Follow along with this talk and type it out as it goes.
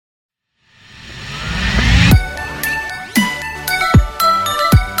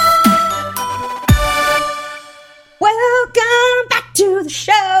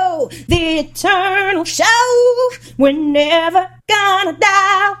eternal show. We're never gonna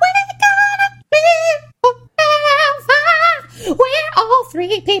die. We're gonna live forever. We're all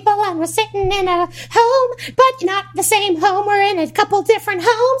three people and we're sitting in a home, but not the same home. We're in a couple different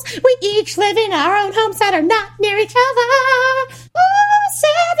homes. We each live in our own homes that are not near each other. Oh,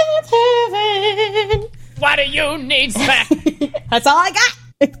 seventh heaven. What do you need, Smack? That's all I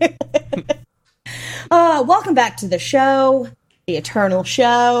got. Welcome back to the show, the eternal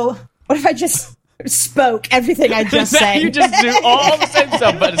show. What if I just spoke everything I just said? You just do all the same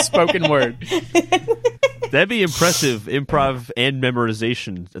stuff, but a spoken word. That'd be impressive. Improv and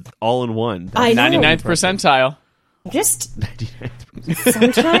memorization all in one. I know. 99th percentile. Just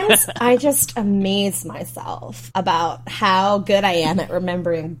sometimes I just amaze myself about how good I am at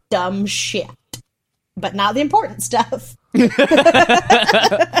remembering dumb shit, but not the important stuff.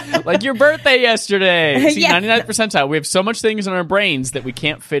 Like your birthday yesterday. See, Yeah. 99th percentile. We have so much things in our brains that we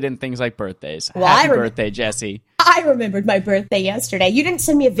can't fit in things like birthdays. Well, Happy birthday, Jesse. I remembered my birthday yesterday. You didn't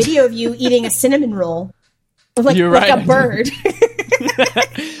send me a video of you eating a cinnamon roll. Like, You're like right. a bird.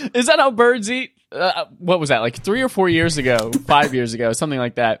 Is that how birds eat? What was that? Like 3 or 4 years ago, 5 years ago, something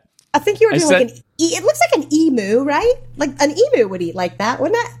like that. I think you were doing said- like an it looks like an emu, right? Like an emu would eat like that,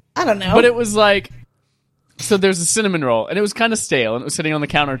 wouldn't it? I don't know. But it was like, so there's a cinnamon roll, and it was kind of stale, and it was sitting on the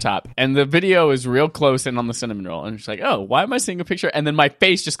countertop, and the video is real close in on the cinnamon roll, and it's like, oh, why am I seeing a picture? And then my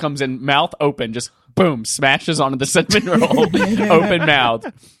face just comes in, mouth open, just boom, smashes onto the cinnamon roll, open mouth.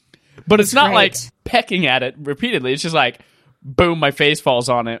 But it's not great. like pecking at it repeatedly. It's just like, boom, my face falls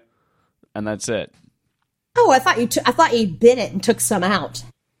on it, and that's it. Oh, I thought you bit it and took some out.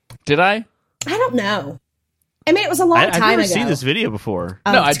 Did I? I don't know. I mean, it was a long I've time never ago. seen this video before.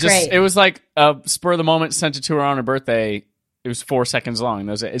 Oh, No, it's great. it was like a spur of the moment, sent it to her on her birthday. It was 4 seconds long.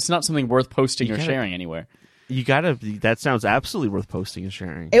 It's not something worth posting or sharing anywhere. You gotta. That sounds absolutely worth posting and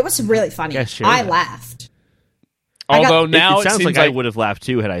sharing. It was really funny. Yeah, share I that. laughed. Although It now it sounds seems like I would have laughed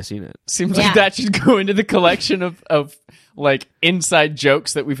too had I seen it. seems Yeah. like that should go into the collection of like inside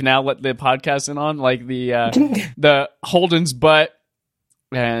jokes that we've now let the podcast in on, like the Holden's butt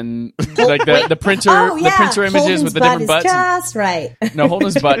and like the printer Oh, yeah. the printer images Holden's with the butt different is butts. just right. No,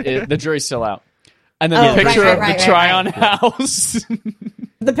 Holden's butt. The jury's still out. And then Oh, the picture right, of right, the right, try-on right. house.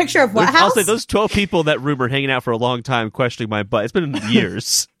 The picture of what I'll house? say those 12 people in that room are hanging out for a long time, questioning my butt. It's been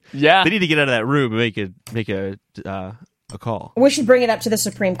years. Yeah. They need to get out of that room and make a call. We should bring it up to the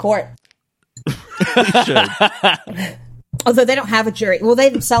Supreme Court. They should. Although they don't have a jury. Well, they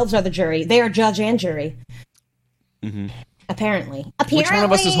themselves are the jury. They are judge and jury. Mm-hmm. Apparently. Which one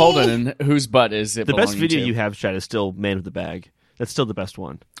of us is Holden and whose butt is it The best belonging video to? you have, Chad, is still Man with the Bag. That's still the best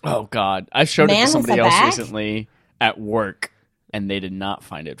one. Oh, God. I showed Man it to with somebody a else bag? recently at work, and they did not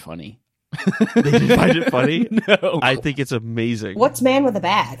find it funny. They didn't find it funny? No. I think it's amazing. What's man with a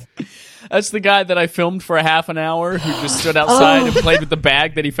bag? That's the guy that I filmed for a half an hour who just stood outside and played with the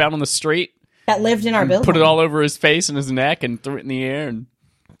bag that he found on the street, That lived in our building. put it all over his face and his neck, and threw it in the air. And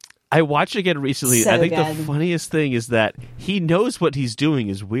I watched it again recently. So I think good. the funniest thing is that he knows what he's doing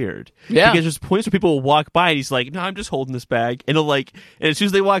is weird. Yeah. Because there's points where people will walk by and he's like, no, I'm just holding this bag. And and as soon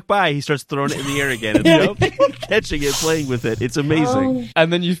as they walk by, he starts throwing it in the air again. And catching it, playing with it. It's amazing.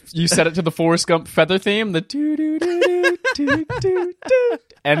 and then you set it to the Forrest Gump feather theme, the doo doo doo doo doo doo doo,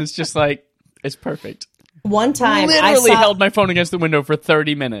 and it's just like, it's perfect. One time Literally I saw, held my phone against the window for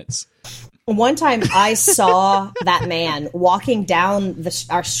 30 minutes. One time I saw that man walking down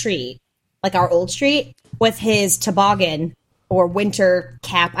our street, like our old street, with his toboggan or winter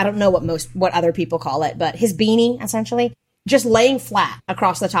cap. I don't know what other people call it, but his beanie, essentially, just laying flat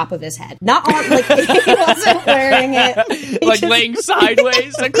across the top of his head. Not on, like, he wasn't wearing it. He Like just- laying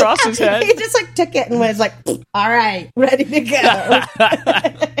sideways across his head. He just like took it and was like, all right, ready to go.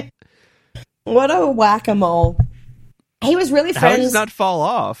 What a whack-a-mole. He was really How friends. does not fall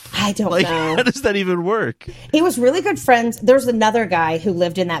off? I don't like, know. How does that even work? He was really good friends. There's another guy who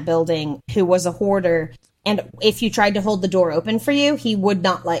lived in that building who was a hoarder. And if you tried to hold the door open for you, he would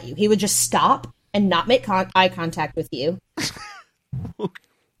not let you. He would just stop and not make eye contact with you.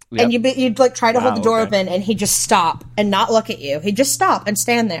 And you'd like try to hold the door open, and he'd just stop and not look at you. He'd just stop and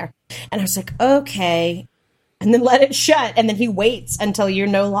stand there. And I was like, okay. And then let it shut. And then he waits until you're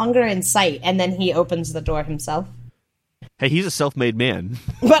no longer in sight. And then he opens the door himself. Hey, he's a self-made man.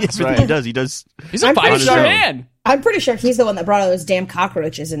 But That's what he does. He does. He's a I'm pretty 5-star sure- man. I'm pretty sure he's the one that brought all those damn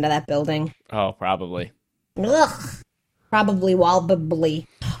cockroaches into that building. Oh, probably. Ugh. Probably wildly.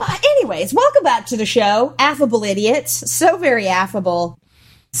 Anyways, welcome back to the show. Affable idiots. So very affable.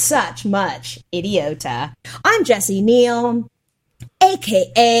 Such much idiota. I'm Jesse Neal,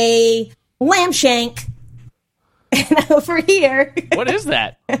 a.k.a. Lamshank. And over here, What is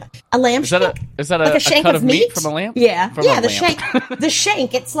that? a lamb Is that shank. a shank cut of meat from a lamb? Yeah, From yeah. a The lamb. shank. The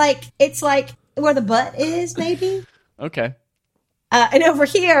shank. It's like where the butt is, maybe. Okay. And over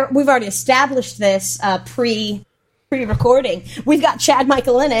here, we've already established this pre-recording. We've got Chad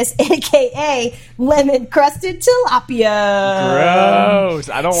Michaelinis, aka lemon crusted tilapia. Gross.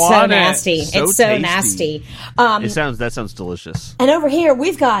 I don't So want nasty. it. So It's so tasty. nasty. That sounds delicious. And over here,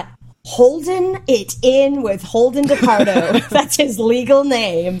 we've got Holding It In with Holden DePardo. That's his legal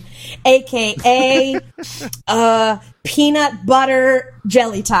name, aka peanut butter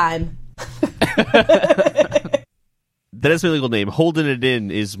jelly time. That is my legal name. Holding It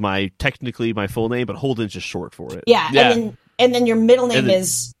In is technically my full name, but Holden's just short for it. Yeah, Yeah. And then your middle name And then-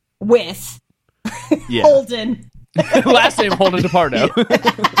 is with Yeah. Holden. Last name Holden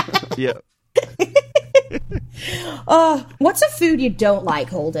DePardo. Yeah. What's a food you don't like,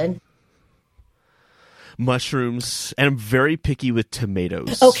 Holden? Mushrooms, and I'm very picky with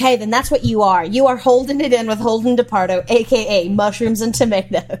tomatoes. Okay, then that's what you are. You are holding it in with Holden DePardo, aka mushrooms and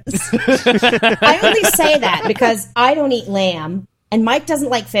tomatoes. I only say that because I don't eat lamb, and Mike doesn't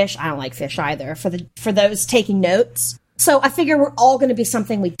like fish. I don't like fish either. For those taking notes, so I figure we're all going to be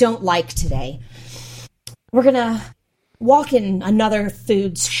something we don't like today. We're gonna walk in another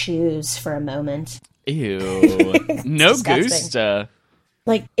food's shoes for a moment. Ew. No disgusting. gusta.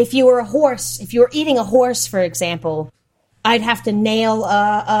 Like, if you were a horse, if you were eating a horse, for example, I'd have to nail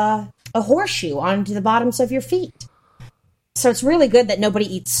a horseshoe onto the bottoms of your feet. So it's really good that nobody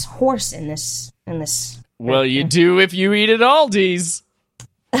eats horse in this. Well, you do if you eat at Aldi's.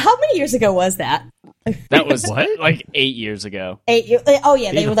 How many years ago was that? That was like 8 years ago. 8 years? Oh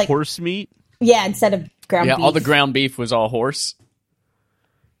yeah, they Ate were like horse meat. yeah, instead of ground Yeah, beef. all the ground beef was all horse.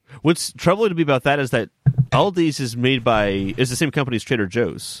 What's troubling to me about that is that Aldi's is the same company as Trader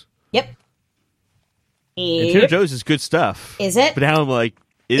Joe's. Yep. And Trader Joe's is good stuff. Is it? But now I'm like,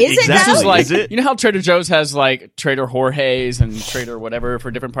 Is it exactly. now? This is like, Is it? you know how Trader Joe's has like Trader Jorge's and Trader whatever for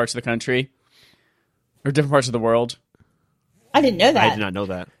different parts of the country? Or different parts of the world? I didn't know that. I did not know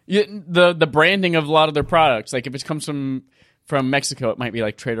that. The branding of a lot of their products, like if it comes from Mexico, it might be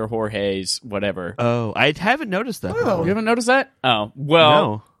like Trader Jorge's, whatever. Oh, I haven't noticed that. Oh. You haven't noticed that? Oh, well,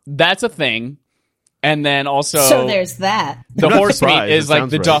 No. that's a thing. And then also, So there's that. the I'm not horse meat surprised. is It like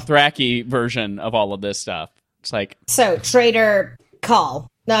sounds the right. Dothraki version of all of this stuff. It's like So Trader Call.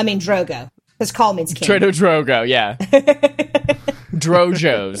 No, I mean Drogo. Because Call means king. Trader Drogo, yeah.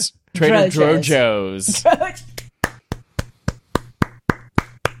 Drojo's. Trader Drojo's. Drojo's.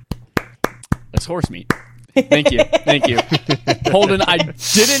 That's horse meat. Thank you. Thank you. Holden,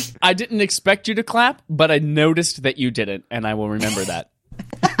 I didn't expect you to clap, but I noticed that you didn't, and I will remember that.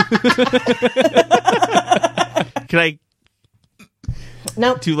 Can I?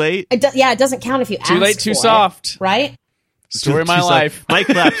 Nope. Too late? It doesn't count if you Too ask late, too for it, soft. right? Story of my Too soft. life. My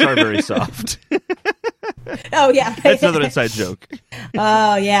claps are very soft. Oh yeah. That's another inside joke.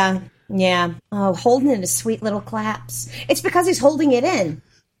 Oh yeah. Yeah. Oh, holding in his sweet little claps. It's because he's holding it in.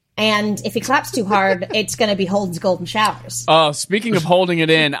 And if he claps too hard, it's going to be Holden's golden showers. Oh, speaking of holding it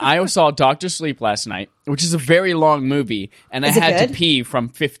in, I saw Dr. Sleep last night, which is a very long movie, and Is I it had to good? pee from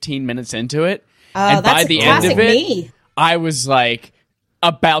 15 minutes into it. Oh, and by that's the a end classic of it, me. I was like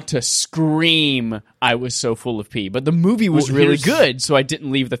about to scream. I was so full of pee. But the movie was Well, really here's- good, so I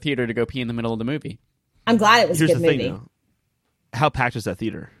didn't leave the theater to go pee in the middle of the movie. I'm glad it was Here's a good the thing, movie. though. How packed is that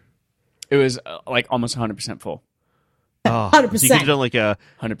theater? It was like almost 100% full. Oh, 100%. So you could have done like a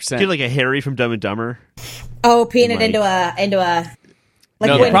 100%. Harry from Dumb and Dumber. Oh, peeing it Like- into a like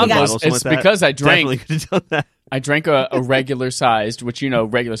No, when the he problem got- was Something it's like that. because I drank. Definitely could have done that. I drank a regular sized, which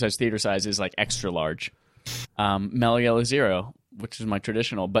regular sized theater size is like extra large. Mellow Yellow Zero, which is my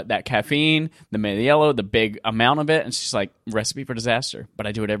traditional, but that caffeine, the Mellow Yellow, the big amount of it, it's just like recipe for disaster. But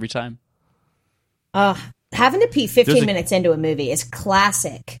I do it every time. having to pee 15 There's a- minutes into a movie is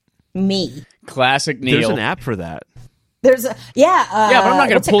classic me. Classic Neil. There's an app for that. There's a Yeah, but I'm not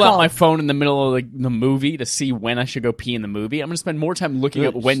going what's to it pull out called? my phone in the middle of the movie to see when I should go pee in the movie. I'm going to spend more time looking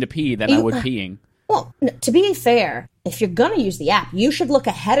up when to pee than I would peeing. Well, to be fair, if you're going to use the app, you should look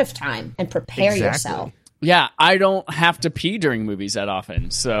ahead of time and prepare Exactly. yourself. Yeah, I don't have to pee during movies that often,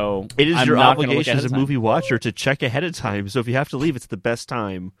 so It is I'm your not gonna look obligation ahead as a of time. movie watcher to check ahead of time. So if you have to leave, it's the best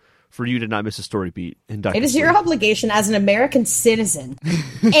time for you to not miss a story beat. In Dr. It is Sleep. your obligation as an American citizen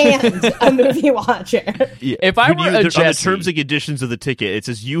and a movie watcher. Yeah. If I When were you- a on the Jesse- terms and conditions of the ticket, it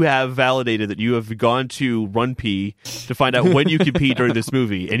says you have validated that you have gone to Run Pee to find out when you can pee during this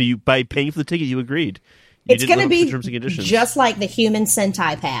movie, and you by paying for the ticket, you agreed. You It's didn't going to live up to be the terms and conditions. just like the human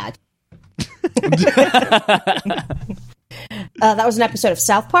Sentai pad. That was an episode of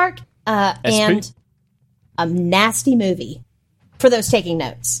South Park, and a nasty movie for those taking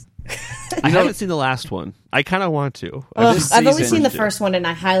notes. I haven't seen the last one. I kind of want to. I've only seen the first one, and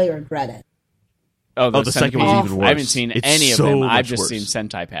I highly regret it. Oh, the second one's even worse. I haven't seen It's any of so them. much I've just worse. seen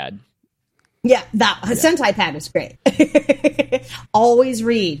Sentai Pad. Yeah, Sentai Pad is great. Always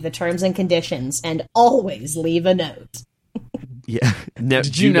read the terms and conditions, and always leave a note. Yeah. No,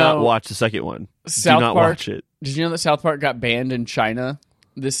 Did you do not know watch the second one. South do not Park, watch it. Did you know that South Park got banned in China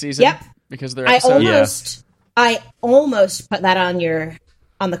this season? Yep. Because of their episode? I almost put that on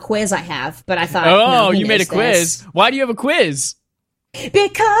the quiz I have, but I thought, Oh, no, he you made a knows quiz. this. Why do you have a quiz?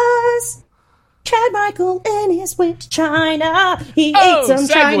 Because Chad Michael and his went to China. He Oh, ate some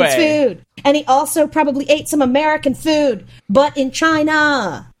segue. Chinese food. And he also probably ate some American food, but in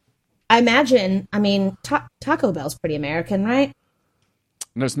China. I imagine, Taco Bell's pretty American, right?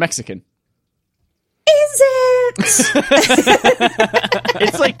 No, it's Mexican. Is it?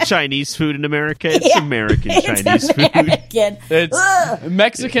 It's like Chinese food in America. It's Yeah, American it's Chinese food. American. It's Ugh.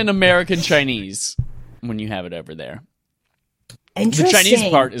 Mexican, American, Chinese when you have it over there. The Interesting. Chinese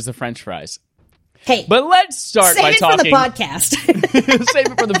part is the French fries. Hey, But let's start save by it talking. for the podcast. Save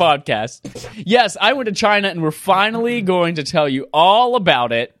it for the podcast. Yes, I went to China, and we're finally going to tell you all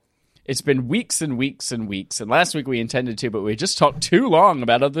about it. It's been weeks and weeks and weeks, and last week we intended to, but we just talked too long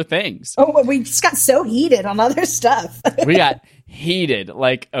about other things. Oh, we just got so heated on other stuff. We got heated,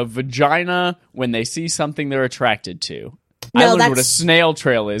 like a vagina when they see something they're attracted to. I learned what a snail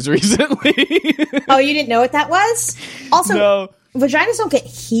trail is recently. Oh, you didn't know what that was? Also, No. vaginas don't get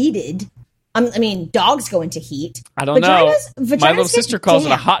heated. Dogs go into heat. I don't know. Vaginas My little get sister calls it a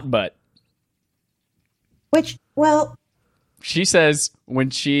damp. hot butt. Which, well, She says when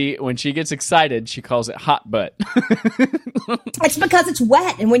she gets excited, she calls it hot butt. it's because it's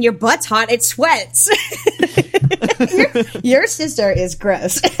wet, and when your butt's hot, it sweats. your sister is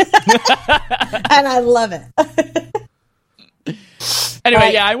gross, and I love it. Anyway,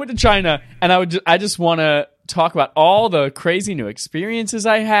 Right. yeah, I went to China, and I just want to talk about all the crazy new experiences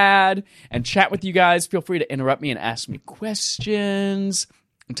I had and chat with you guys. Feel free to interrupt me and ask me questions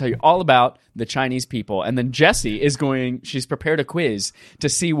and tell you all about the Chinese people. And then Jessie she's prepared a quiz to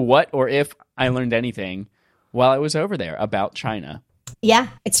see what or if I learned anything while I was over there about China. Yeah,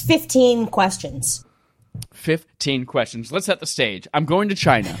 it's 15 questions. 15 questions. Let's set the stage. I'm going to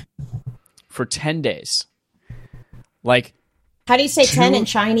China for 10 days. Like, How do you say 10 in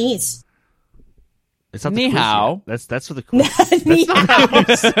Chinese? It's not Ni the quiz hao. yet. That's for the quiz.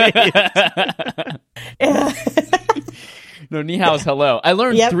 No, ni hao is hello. I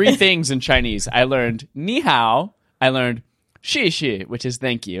learned Yep. 3 things in Chinese. I learned ni hao. I learned xi xi, which is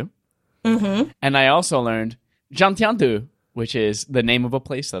thank you. Mm-hmm. And I also learned zhangtiangdu, which is the name of a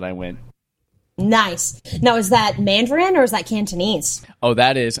place that I went. Nice. Now, is that Mandarin or is that Cantonese? Oh,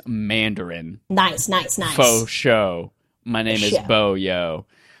 that is Mandarin. Nice. Faux show. My name is Show. Bo Yo.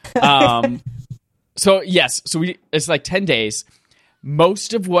 So yes, it's like 10 days.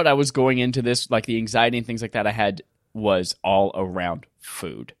 Most of what I was going into this, like the anxiety and things like that I had, was all around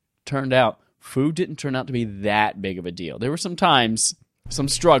food. Turned out, food didn't turn out to be that big of a deal. There were some times, some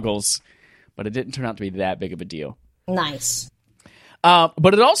struggles, but it didn't turn out to be that big of a deal. Nice.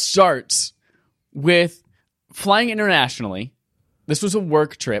 But it all starts with flying internationally. This was a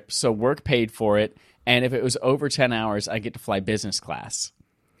work trip, so work paid for it. And if it was over 10 hours, I get to fly business class.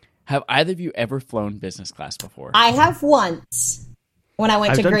 Have either of you ever flown business class before? I have once when I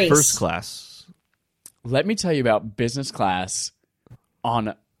went I've to done Greece. first class. Let me tell you about business class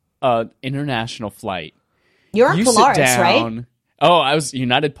on an international flight. You're You Polaris, sit right? down. Oh, I was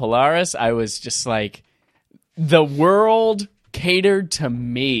United Polaris. I was just like, the world catered to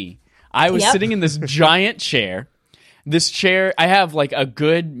me. I was Yep. sitting in this giant chair. This chair, I have like a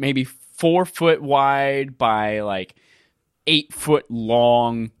good maybe 4 foot wide by like 8 foot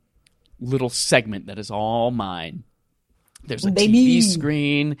long little segment that is all mine. There's a Baby. TV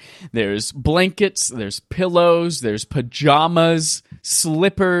screen, there's blankets, there's pillows, there's pajamas,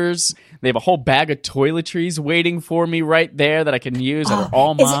 slippers. They have a whole bag of toiletries waiting for me right there that I can use that are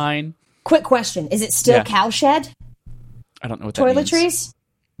all is it- mine. Quick question. Is it still Yeah. cowshed I don't know what that means. toiletries?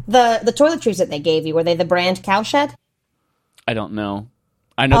 The toiletries that they gave you, were they the brand cowshed? I don't know.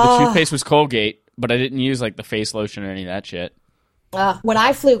 I know the toothpaste was Colgate, but I didn't use like the face lotion or any of that shit. When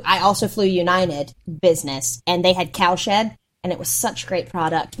I flew, I also flew United Business, and they had cowshed, and it was such great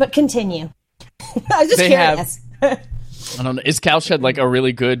product. But continue. I was just They curious. I don't know. Is Cowshed like a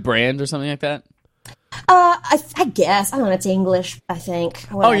really good brand or something like that? I guess. I don't know. It's English, I think.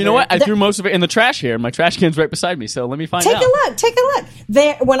 Oh, you know what? I Whatever. threw most of it in the trash here. My trash can's right beside me, so let me find Take out. a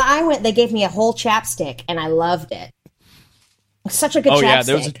look. When I went, they gave me a whole chapstick, and I loved it. Such a good Oh chapstick. yeah,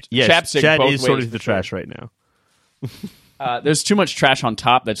 there was a Yes, chapstick Chad both is ways. sorting through the trash right now. There's too much trash on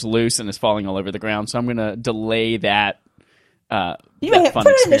top that's loose and is falling all over the ground, so I'm gonna delay that. You may have, fun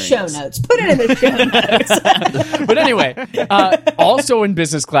put it in the show experience. notes. Put it in the show notes. But anyway, also in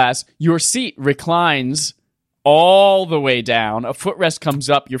business class, your seat reclines all the way down. A footrest comes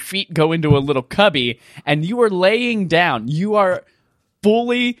up. Your feet go into a little cubby, and you are laying down. You are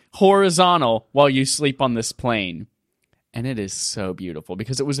fully horizontal while you sleep on this plane. And it is so beautiful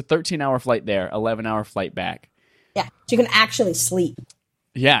because it was a 13-hour flight there, 11-hour flight back. Yeah, so you can actually sleep.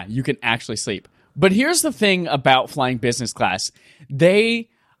 Yeah, you can actually sleep. But here's the thing about flying business class.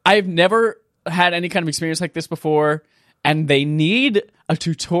 I've never had any kind of experience like this before, and they need a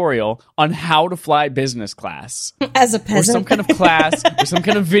tutorial on how to fly business class. As a Or peasant. some kind of class, or some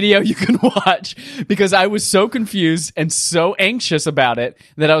kind of video you can watch, because I was so confused and so anxious about it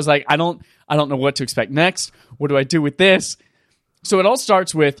that I was like, I don't know what to expect next. What do I do with this? So it all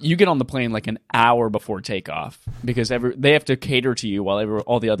starts with you get on the plane like an hour before takeoff because they have to cater to you while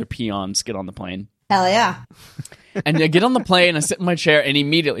all the other peons get on the plane. Hell yeah. And I get on the plane, I sit in my chair, and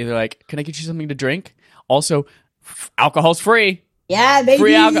immediately they're like, "Can I get you something to drink?" Also, alcohol's free. Yeah, baby.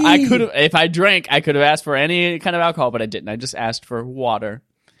 Free alcohol. I could have, if I drank, I could have asked for any kind of alcohol, but I didn't. I just asked for water.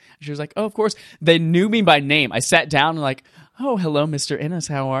 She was like, "Oh, of course." They knew me by name. I sat down and like, "Oh, hello, Mr. Innes.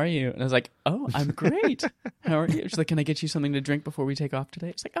 How are you?" And I was like, "Oh, I'm great. How are you?" She's like, "Can I get you something to drink before we take off today?"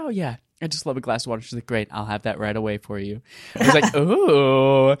 It's like, "Oh, yeah. I just love a glass of water." She's like, "Great. I'll have that right away for you." I was like,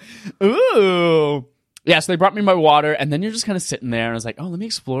 ooh. Yeah, so they brought me my water, and then you're just kind of sitting there, and I was like, oh, let me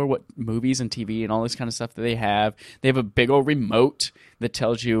explore what movies and TV and all this kind of stuff that they have. They have a big old remote that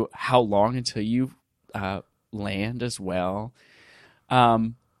tells you how long until you land as well.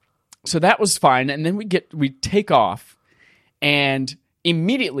 So that was fine, and then we take off, and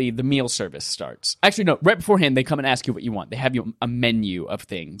immediately the meal service starts. Actually, no, right beforehand, they come and ask you what you want. They have you a menu of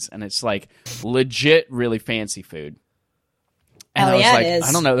things, and it's like legit really fancy food. And I was like, it is.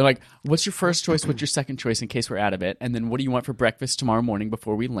 I don't know. They're like, what's your first choice? What's your second choice in case we're out of it? And then what do you want for breakfast tomorrow morning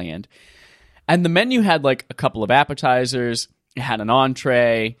before we land? And the menu had like a couple of appetizers. It had an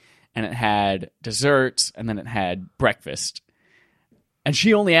entree, and it had desserts, and then it had breakfast. And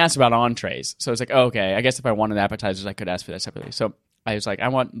she only asked about entrees. So I was like, oh, okay, I guess if I wanted appetizers, I could ask for that separately. So I was like, I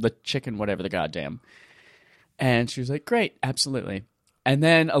want the chicken, whatever the goddamn. And she was like, great, absolutely. And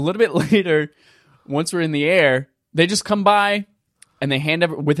then a little bit later, once we're in the air, they just come by and they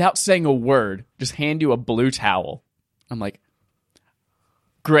without saying a word, just hand you a blue towel. I'm like,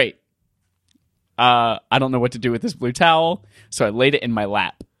 great. I don't know what to do with this blue towel. So I laid it in my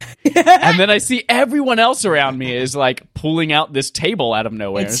lap. And then I see everyone else around me is like pulling out this table out of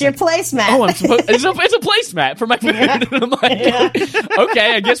nowhere. It's your placemat. Oh, it's a placemat for my food. And I'm like,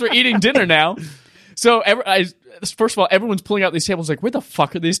 okay, I guess we're eating dinner now. So first of all, everyone's pulling out these tables like, where the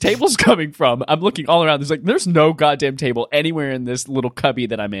fuck are these tables coming from? I'm looking all around. There's no goddamn table anywhere in this little cubby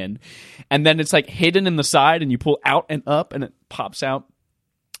that I'm in. And then it's like hidden in the side and you pull out and up and it pops out.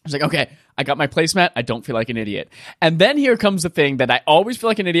 I was like, okay, I got my placemat. I don't feel like an idiot. And then here comes the thing that I always feel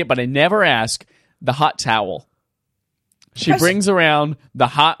like an idiot, but I never ask, the hot towel. She brings around the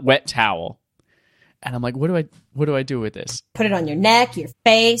hot, wet towel. And I'm like, what do I do with this? Put it on your neck, your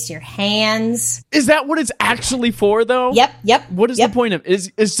face, your hands. Is that what it's actually for, though? Yep. What is the point of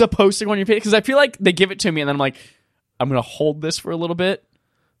is supposed to go on your face? Because I feel like they give it to me, and then I'm like, I'm gonna hold this for a little bit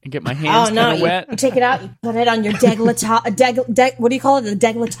and get my hands kind of wet. You take it out, you put it on your décolletage. What do you call it? The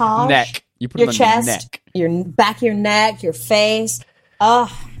décolletage? Neck. You put your it on chest, your neck. your back of your neck, your face.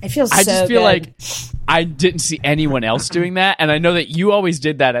 Oh, it feels so I just feel good. like I didn't see anyone else doing that, and I know that you always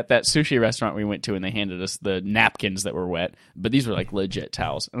did that at that sushi restaurant we went to, and they handed us the napkins that were wet, but these were like legit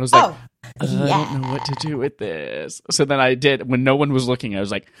towels. And I was like, I don't know what to do with this. So then I did, when no one was looking, I was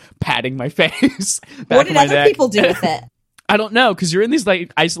like patting my face. What did other people do with it? I don't know, because you're in these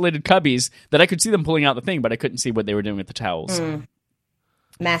like isolated cubbies that I could see them pulling out the thing, but I couldn't see what they were doing with the towels.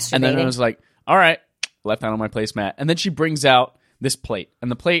 Masturbating. And then I was like, all right, left that on my placemat. And then she brings out this plate,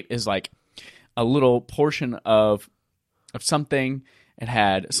 and the plate is like a little portion of something. It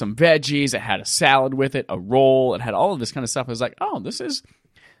had some veggies, it had a salad with it, a roll, it had all of this kind of stuff. I was like, oh, this is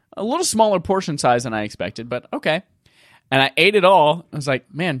a little smaller portion size than I expected, but okay. And I ate it all. I was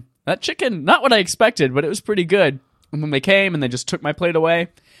like, man, that chicken, not what I expected, but it was pretty good. And then they came and they just took my plate away,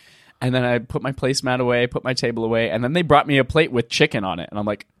 and then I put my placemat away, put my table away, and then they brought me a plate with chicken on it, and I'm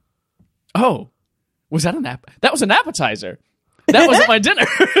like, oh, was that that was an appetizer. That wasn't my dinner.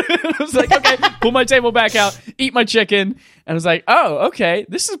 I was like, okay, pull my table back out, eat my chicken. And I was like, oh, okay,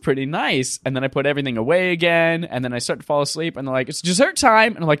 this is pretty nice. And then I put everything away again. And then I start to fall asleep. And they're like, it's dessert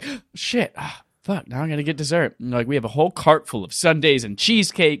time. And I'm like, shit, fuck, now I'm going to get dessert. And like, we have a whole cart full of sundaes and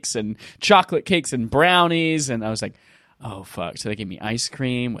cheesecakes and chocolate cakes and brownies. And I was like, oh, fuck. So they gave me ice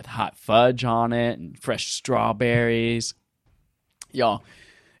cream with hot fudge on it and fresh strawberries. Y'all,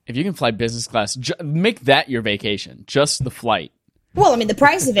 if you can fly business class, make that your vacation. Just the flight. Well, I mean, the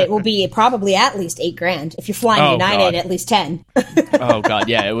price of it will be probably at least $8,000. If you're flying United, at least 10. Oh, God.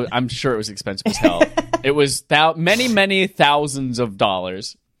 Yeah, I'm sure it was expensive as hell. It was many, many thousands of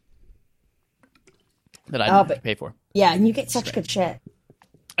dollars that I didn't have to pay for. Yeah, and you get such good shit.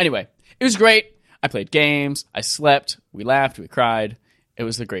 Anyway, it was great. I played games. I slept. We laughed. We cried. It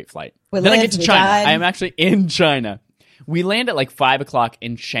was a great flight. Then I get to China. I am actually in China. We land at like 5 o'clock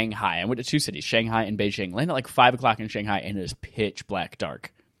in Shanghai. I went to two cities, Shanghai and Beijing. Land at like 5 o'clock in Shanghai, and it is pitch black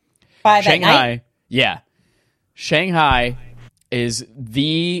dark. 5 Shanghai, at night? Yeah. Shanghai is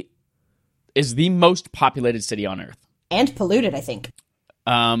the most populated city on Earth. And polluted, I think.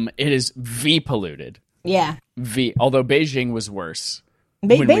 It is V polluted. Yeah. Although Beijing was worse.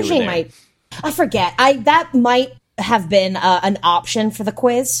 Beijing might. I forget. That might have been an option for the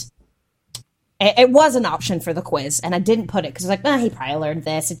quiz. It was an option for the quiz, and I didn't put it because I was like, he probably learned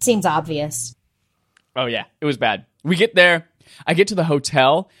this. It seems obvious. Oh, yeah. It was bad. We get there. I get to the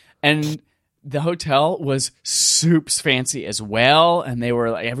hotel, and the hotel was soups fancy as well. And they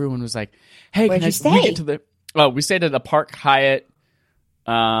were like, everyone was like, hey, where'd you stay? We get to the... Oh, we stayed at the Park Hyatt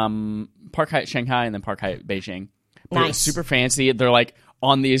Shanghai and then Park Hyatt Beijing. But nice. It was super fancy. They're like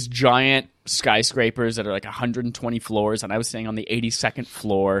on these giant skyscrapers that are like 120 floors, and I was staying on the 82nd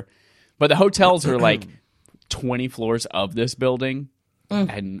floor. But the hotels are like 20 floors of this building,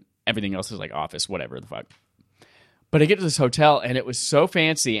 and everything else is like office, whatever the fuck. But I get to this hotel, and it was so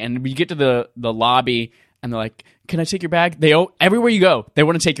fancy, and we get to the lobby, and they're like, can I take your bag? Everywhere you go, they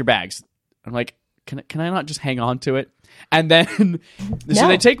want to take your bags. I'm like, can I not just hang on to it? And then, so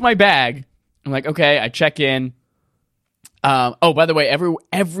they take my bag. I'm like, okay, I check in. By the way,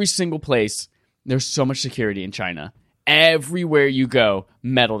 every single place, there's so much security in China. Everywhere you go,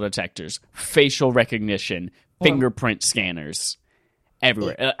 metal detectors, facial recognition, fingerprint scanners,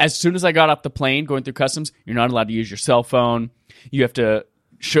 everywhere. As soon as I got off the plane going through customs, you're not allowed to use your cell phone. You have to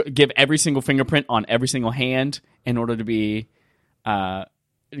give every single fingerprint on every single hand in order to be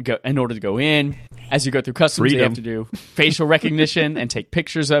in order to go in. As you go through customs, they have to do facial recognition and take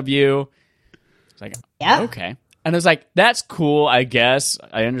pictures of you. It's like, okay. And I was like, that's cool, I guess.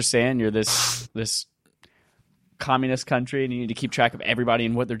 I understand you're this communist country and you need to keep track of everybody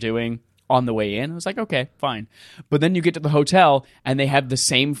and what they're doing on the way in. I was like, okay, fine. But then you get to the hotel and they have the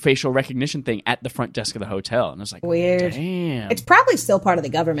same facial recognition thing at the front desk of the hotel. And I was like, weird. Damn. It's probably still part of the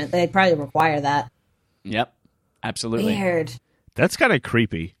government. They'd probably require that. Yep. Absolutely. Weird. That's kind of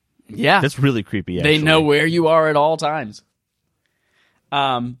creepy. Yeah. That's really creepy, actually. They know where you are at all times.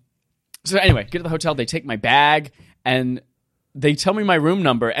 So anyway, get to the hotel. They take my bag and they tell me my room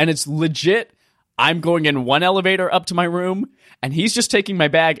number. And it's legit. I'm going in one elevator up to my room, and he's just taking my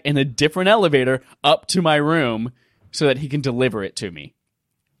bag in a different elevator up to my room so that he can deliver it to me.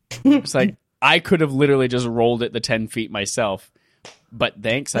 It's like, I could have literally just rolled it the 10 feet myself. But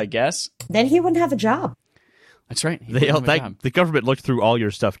thanks, I guess. Then he wouldn't have a job. That's right. The government looked through all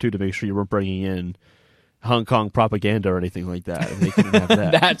your stuff, too, to make sure you weren't bringing in Hong Kong propaganda or anything like that. And they couldn't have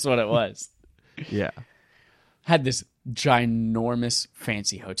that. That's what it was. Yeah. Had this ginormous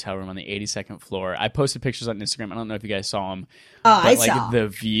fancy hotel room on the 82nd floor. I posted pictures on Instagram. I don't know if you guys saw them. I saw. The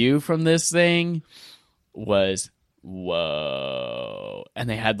view from this thing was whoa. And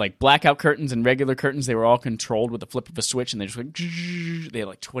they had like blackout curtains and regular curtains. They were all controlled with the flip of a switch, and they just went. They had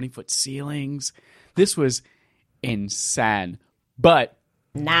like 20-foot ceilings. This was insane. But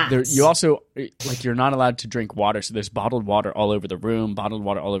nice. you also like you're not allowed to drink water, so there's bottled water all over the room, bottled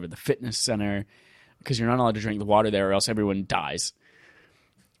water all over the fitness center. Because you're not allowed to drink the water there or else everyone dies.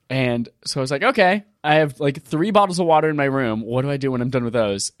 And so I was like, okay, I have like 3 bottles of water in my room. What do I do when I'm done with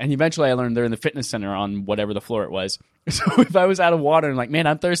those? And eventually I learned they're in the fitness center on whatever the floor it was. So if I was out of water and like, man,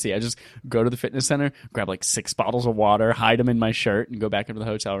 I'm thirsty, I just go to the fitness center, grab like 6 bottles of water, hide them in my shirt, and go back into the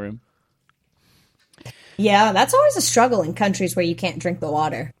hotel room. Yeah, that's always a struggle in countries where you can't drink the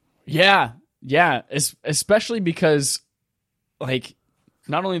water. Yeah. Especially because like...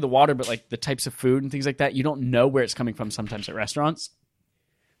 not only the water, but like the types of food and things like that, you don't know where it's coming from sometimes at restaurants.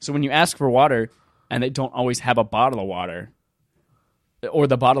 So when you ask for water and they don't always have a bottle of water, or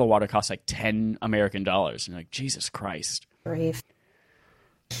the bottle of water costs like $10 American, and you're like, Jesus Christ. Brave.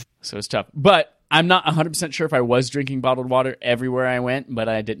 So it's tough. But I'm not 100% sure if I was drinking bottled water everywhere I went, but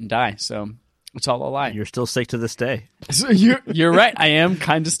I didn't die. So it's all a lie. You're still sick to this day. So you're right. I am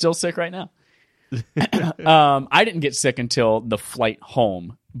kind of still sick right now. I didn't get sick until the flight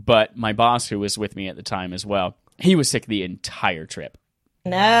home, but my boss, who was with me at the time as well, he was sick the entire trip.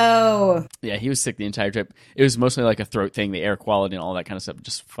 No. Yeah, he was sick the entire trip. It was mostly like a throat thing, the air quality and all that kind of stuff.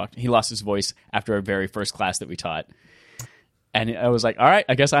 Just fucked. He lost his voice after our very first class that we taught. And I was like, all right,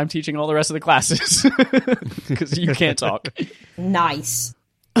 I guess I'm teaching all the rest of the classes because you can't talk. Nice.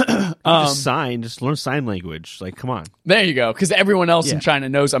 Just learn sign language. Like, come on. There you go. Because everyone else in Yeah. China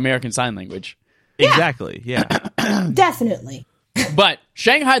knows American Sign Language. Exactly. Yeah. Definitely. But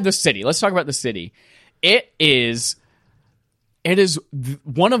Shanghai, the city. Let's talk about the city. It is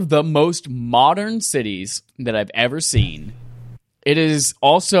one of the most modern cities that I've ever seen. It is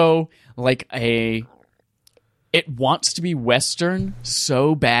also like it wants to be Western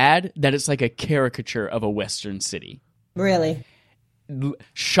so bad that it's like a caricature of a Western city. Really.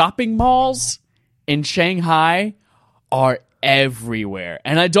 Shopping malls in Shanghai are everywhere.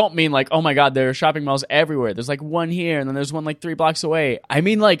 And I don't mean like, oh my God, there are shopping malls everywhere. There's like one here and then there's one like 3 blocks away. I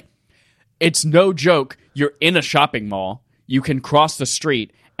mean, like, it's no joke. You're in a shopping mall. You can cross the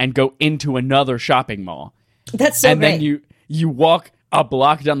street and go into another shopping mall. That's so and great. then you walk a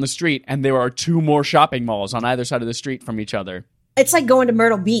block down the street and there are 2 more shopping malls on either side of the street from each other. It's like going to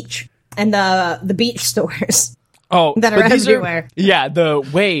Myrtle Beach and the beach stores. Oh, That are but these everywhere. Yeah, the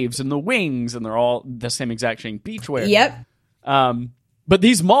waves and the wings, and they're all the same exact thing. Beachwear. Yep. But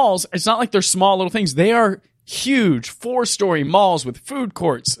these malls, it's not like they're small little things. They are huge 4-story malls with food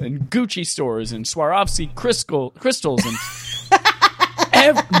courts and Gucci stores and Swarovski crystals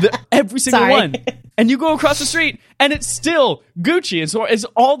and every single Sorry. one. And you go across the street and it's still Gucci, and so it's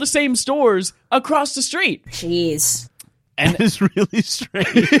all the same stores across the street. Jeez. And It's really strange.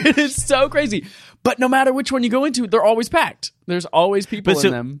 it is so crazy. But no matter which one you go into, they're always packed. There's always people But so-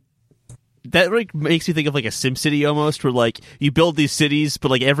 in them. That like makes me think of like a SimCity almost, where like you build these cities,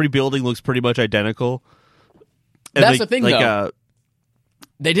 but like every building looks pretty much identical. And, That's like- the thing, like, though.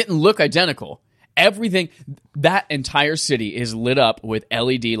 They didn't look identical. Everything, that entire city is lit up with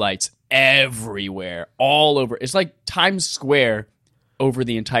LED lights everywhere, all over. It's like Times Square over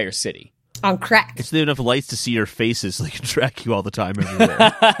the entire city. On crack. It's enough lights to see your faces, so they can track you all the time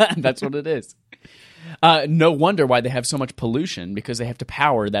everywhere. That's what it is. No wonder why they have so much pollution, because they have to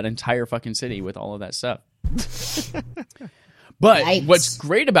power that entire fucking city with all of that stuff. But Yikes. what's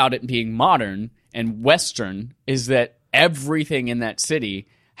great about it being modern and Western is that everything in that city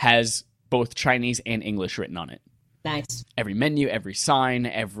has both Chinese and English written on it. Nice. Every menu, every sign,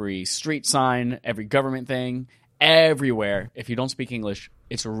 every street sign, every government thing, everywhere. If you don't speak English,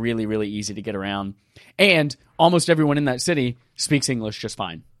 it's really, really easy to get around. And almost everyone in that city speaks English just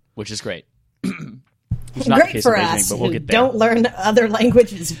fine, which is great. It's not the Great case for in Beijing, us but we'll who get there. don't learn other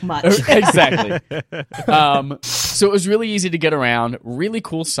languages much. Exactly. So it was really easy to get around, really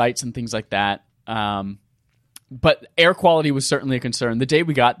cool sights and things like that. But air quality was certainly a concern. The day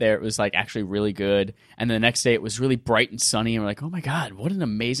we got there, it was like actually really good. And the next day it was really bright and sunny. And we're like, oh my God, what an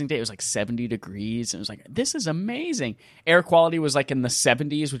amazing day. It was like 70 degrees. And it was like, this is amazing. Air quality was like in the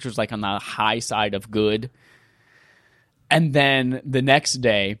 70s, which was like on the high side of good. And then the next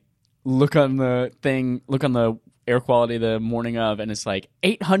day, look on the air quality the morning of, and it's like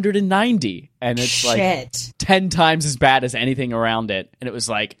 890. And it's like Shit. 10 times as bad as anything around it. And it was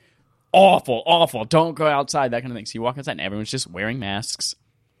like, awful. Don't go outside, that kind of thing. So you walk outside and everyone's just wearing masks.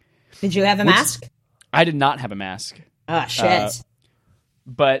 Did you have a mask? I did not have a mask, Oh, shit.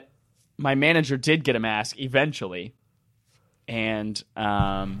 but my manager did get a mask eventually. And,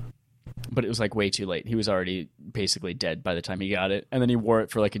 but it was like way too late. He was already basically dead by the time he got it. And then he wore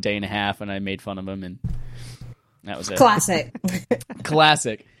it for like a day and a half, and I made fun of him, and that was it. Classic.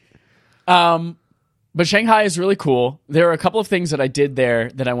 Classic. But Shanghai is really cool. There are a couple of things that I did there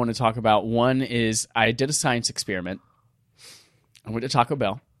that I want to talk about. One is I did a science experiment. I went to Taco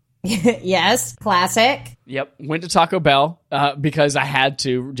Bell. Yes, classic. Yep, went to Taco Bell because I had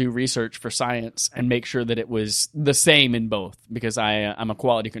to do research for science and make sure that it was the same in both, because I'm a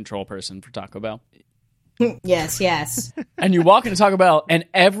quality control person for Taco Bell. Yes. And you walk into Taco Bell and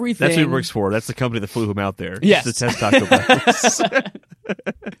everything... That's what he works for. That's the company that flew him out there. Yes. Just to test Taco Bell.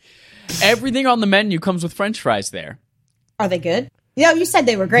 Everything on the menu comes with French fries there. Are they good? Yeah, you said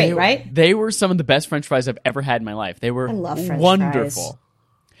they were great, right? They were some of the best French fries I've ever had in my life. They were I love French wonderful. fries.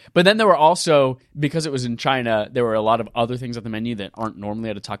 But then there were also, because it was in China, there were a lot of other things on the menu that aren't normally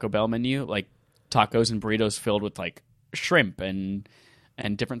at a Taco Bell menu, like tacos and burritos filled with like shrimp and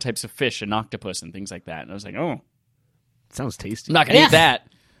different types of fish and octopus and things like that. And I was like, oh, Sounds tasty. I'm not going to Yeah. eat that.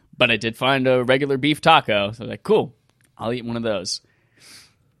 But I did find a regular beef taco. So I was like, cool, I'll eat one of those.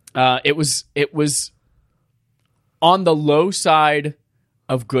 It was on the low side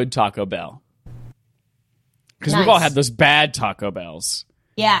of good Taco Bell. Because we've all Nice. had those bad Taco Bells.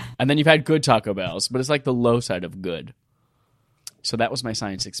 Yeah. And then you've had good Taco Bells, but it's like the low side of good. So that was my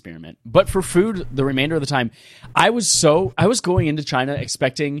science experiment. But for food, the remainder of the time, I was going into China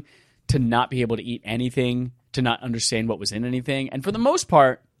expecting to not be able to eat anything, to not understand what was in anything. And for the most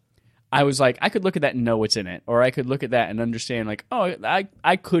part, I was like, I could look at that and know what's in it. Or I could look at that and understand, like, oh,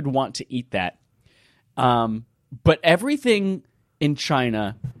 I could want to eat that. But everything in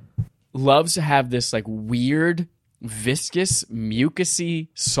China loves to have this like weird, viscous, mucusy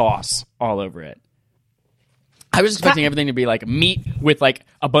sauce all over it. I was expecting everything to be like meat with like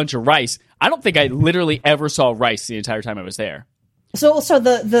a bunch of rice. I don't think I literally ever saw rice the entire time I was there. So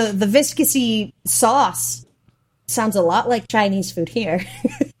the viscousy sauce sounds a lot like Chinese food here.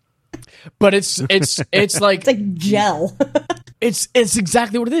 But it's like It's like gel. it's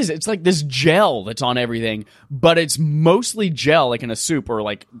exactly what it is. It's like this gel that's on everything, but it's mostly gel like in a soup or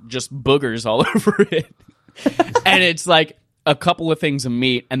like just boogers all over it. And it's like a couple of things of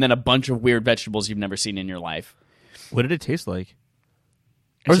meat and then a bunch of weird vegetables you've never seen in your life. What did it taste like?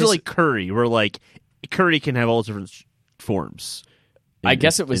 Or is it like curry, where like curry can have all different forms? I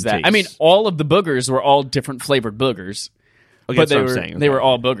guess it was that. taste? I mean, all of the boogers were all different flavored boogers, Okay, but that's what I'm saying. they Okay. were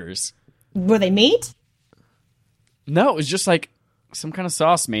all boogers. Were they meat? No, it was just like some kind of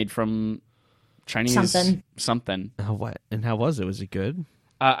sauce made from Chinese something. Oh, what? And how was it? Was it good?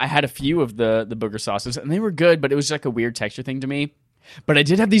 I had a few of the booger sauces, and they were good, but it was like a weird texture thing to me. But I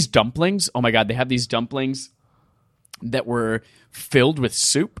did have these dumplings. Oh my god, they have these dumplings that were filled with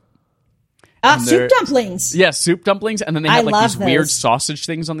soup. Soup dumplings. Yeah, soup dumplings, and then they I had like love these weird those. sausage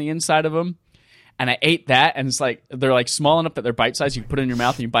things on the inside of them. And I ate that, and it's like they're like small enough that they're bite sized. You put it in your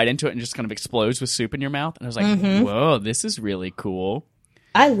mouth, and you bite into it, and it just kind of explodes with soup in your mouth. And I was like, Mm-hmm. "Whoa, this is really cool."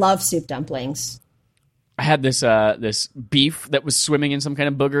 I love soup dumplings. I had this beef that was swimming in some kind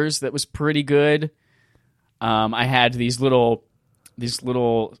of boogers that was pretty good. I had these little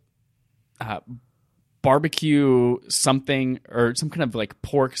barbecue something or some kind of like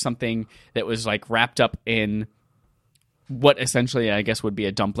pork something that was like wrapped up in what essentially I guess would be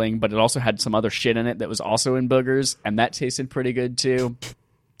a dumpling, but it also had some other shit in it that was also in boogers, and that tasted pretty good too.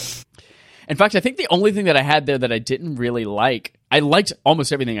 In fact, I think the only thing that I had there that I didn't really like, I liked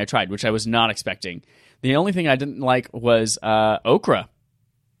almost everything I tried, which I was not expecting. The only thing I didn't like was okra.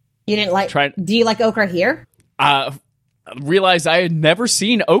 You didn't like? Do you like okra here? Realized I had never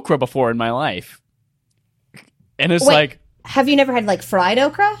seen okra before in my life. And it's Wait, like, have you never had like fried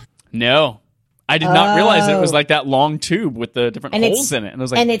okra? no. I did not realize that it was like that long tube with the different And holes in it. And I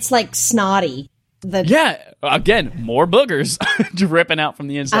was like, and it's like snotty. yeah, again, more boogers dripping out from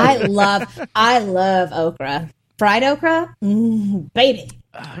the inside. I love okra. Fried okra, baby.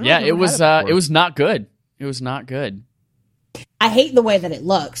 Yeah, it was before. it was not good. It was not good. I hate the way that it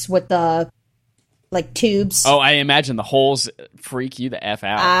looks with the like tubes. Oh, I imagine the holes freak you the F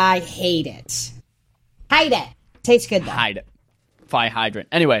out. I hate it. Hate it. Tastes good though. Hide it. Fire hydrant.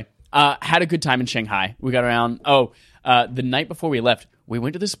 Anyway, had a good time in Shanghai. We got around. The night before we left, we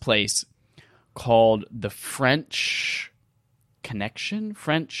went to this place called the French Connection.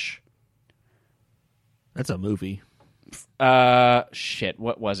 That's a movie. Shit.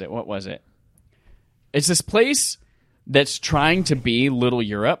 What was it? It's this place that's trying to be Little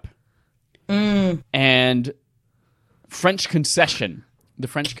Europe. And French Concession. The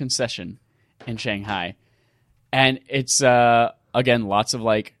French Concession in Shanghai. And it's, again, lots of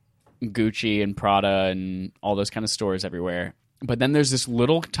like Gucci and Prada and all those kind of stores everywhere. But then there's this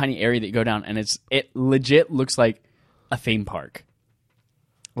little tiny area that you go down, and it legit looks like a theme park.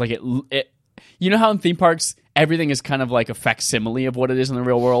 Like it, you know how in theme parks everything is kind of like a facsimile of what it is in the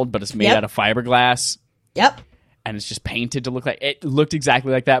real world, but it's made Yep. out of fiberglass. Yep. And it's just painted to look like it looked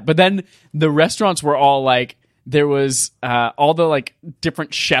exactly like that. But then the restaurants were all like, there was all the like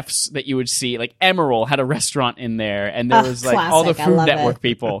different chefs that you would see. Like Emerald had a restaurant in there, and there was like all the classic. I Food love Network it.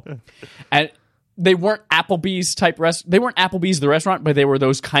 people, and they weren't Applebee's type They weren't Applebee's the restaurant, but they were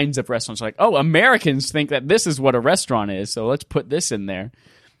those kinds of restaurants. Like, oh, Americans think that this is what a restaurant is, so let's put this in there.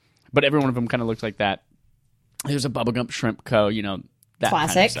 But every one of them kind of looked like that. There's a Bubba Gump Shrimp Co. You know, that kind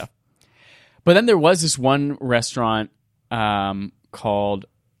of Classic. stuff. But then there was this one restaurant called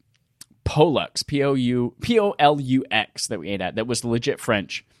Pollux, P-O-L-U-X, that we ate at, that was legit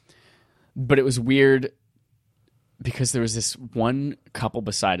French. But it was weird because there was this one couple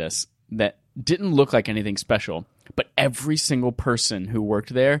beside us that didn't look like anything special, but every single person who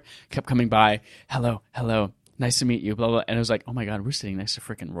worked there kept coming by, hello, nice to meet you, blah, blah. And I was like, oh my God, we're sitting next to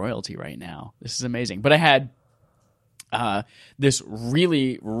freaking royalty right now. This is amazing. But I had this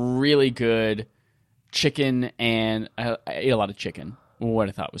really, really good chicken, and I ate a lot of chicken. What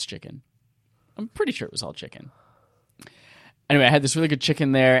I thought was chicken. I'm pretty sure it was all chicken. Anyway, I had this really good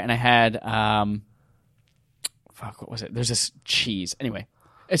chicken there, and I had what was it? There's this cheese. Anyway,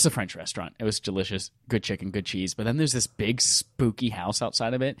 it's a French restaurant. It was delicious. Good chicken, good cheese. But then there's this big spooky house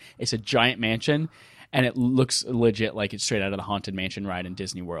outside of it. It's a giant mansion, and it looks legit like it's straight out of the Haunted Mansion ride in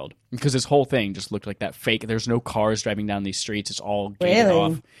Disney World. Because this whole thing just looked like that fake. There's no cars driving down these streets. It's all gated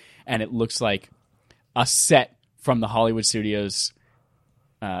off. And it looks like a set from the Hollywood Studios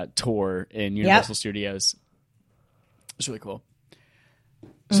tour in Universal Studios. It's really cool.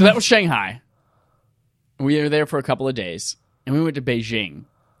 So that was Shanghai. We were there for a couple of days, and we went to Beijing.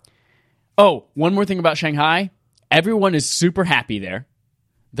 Oh, one more thing about Shanghai. Everyone is super happy there.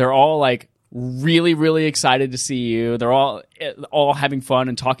 They're all like really, really excited to see you. They're all having fun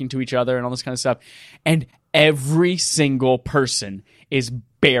and talking to each other and all this kind of stuff. And every single person is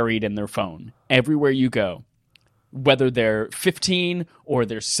buried in their phone everywhere you go. Whether they're 15 or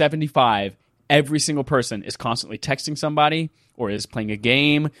they're 75, every single person is constantly texting somebody or is playing a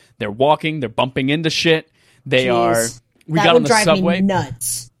game. They're walking. They're bumping into shit. We got on the subway. Me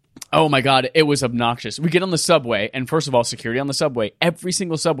nuts. Oh my God, it was obnoxious. We get on the subway, and first of all, security on the subway. Every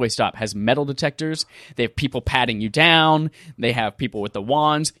single subway stop has metal detectors. They have people patting you down. They have people with the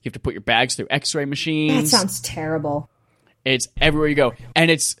wands. You have to put your bags through x-ray machines. That sounds terrible. It's everywhere you go.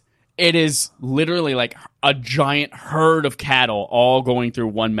 And it is literally like a giant herd of cattle all going through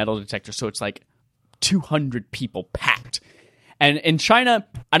one metal detector. So it's like 200 people packed. And in China,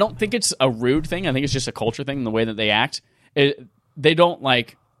 I don't think it's a rude thing. I think it's just a culture thing, the way that they act. They don't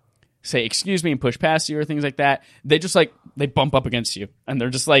like say, excuse me, and push past you or things like that. They just like, they bump up against you. And they're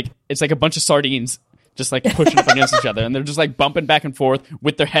just like, it's like a bunch of sardines just like pushing up against each other. And they're just like bumping back and forth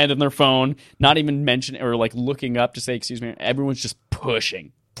with their head in their phone, not even mentioning or like looking up to say, excuse me. Everyone's just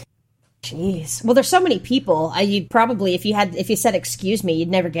pushing. Jeez. Well, there's so many people. You'd probably, if you said excuse me, you'd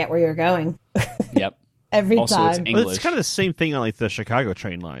never get where you're going. Yep. Every also, time. It's English. Well, it's kind of the same thing on like the Chicago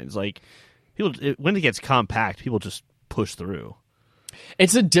train lines. Like people, when it gets compact, people just push through.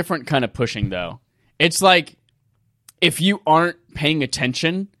 It's a different kind of pushing, though. It's like if you aren't paying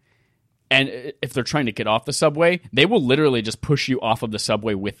attention and if they're trying to get off the subway, they will literally just push you off of the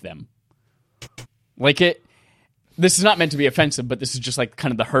subway with them. Like this is not meant to be offensive, but this is just like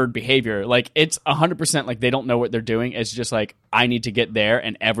kind of the herd behavior. Like it's 100% like they don't know what they're doing. It's just like, I need to get there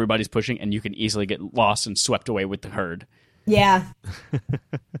and everybody's pushing and you can easily get lost and swept away with the herd. Yeah.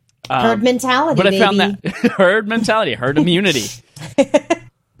 Herd mentality, but baby. I found that herd mentality, herd immunity.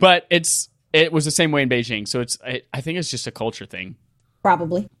 But it was the same way in Beijing. So I think it's just a culture thing.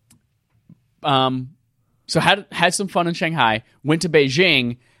 Probably. So had some fun in Shanghai, went to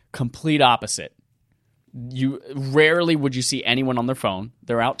Beijing, complete opposite. You rarely would you see anyone on their phone.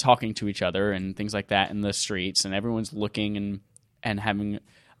 They're out talking to each other and things like that in the streets, and everyone's looking and having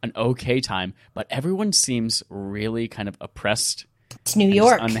an okay time. But everyone seems really kind of oppressed. It's New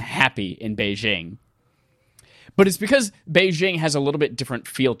York. Unhappy in Beijing. But it's because Beijing has a little bit different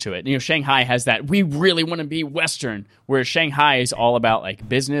feel to it. You know, Shanghai has that, we really want to be Western, whereas Shanghai is all about like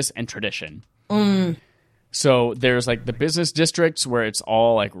business and tradition. So there's like the business districts where it's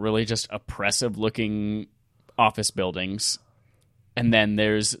all like really just oppressive looking office buildings. And then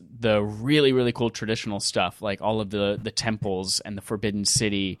there's the really, really cool traditional stuff, like all of the temples and the Forbidden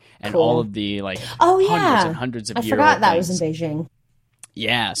City and all of the like hundreds and hundreds of years. I forgot that was in Beijing.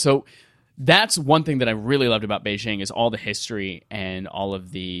 Yeah, so that's one thing that I really loved about Beijing is all the history and all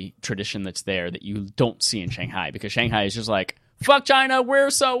of the tradition that's there that you don't see in Shanghai, because Shanghai is just like, fuck China, we're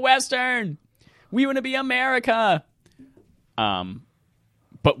so Western. We want to be America.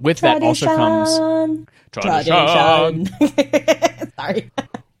 But with that also comes tradition. Sorry.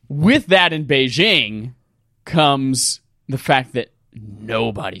 With that in Beijing comes the fact that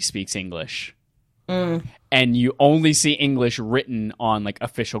nobody speaks English. And you only see English written on like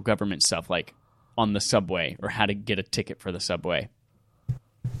official government stuff, like on the subway or how to get a ticket for the subway.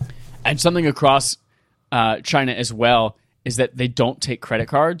 And something across China as well is that they don't take credit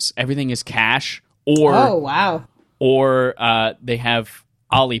cards. Everything is cash, or they have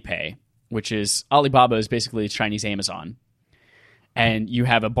Alipay, which is Alibaba is basically Chinese Amazon. And you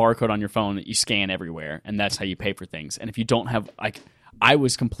have a barcode on your phone that you scan everywhere, and that's how you pay for things. And if you don't have, like, I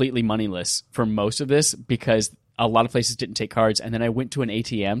was completely moneyless for most of this because a lot of places didn't take cards. And then I went to an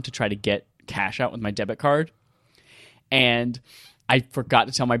ATM to try to get cash out with my debit card. And I forgot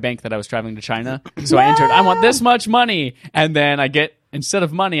to tell my bank that I was traveling to China. So I entered, I want this much money. And then I get, instead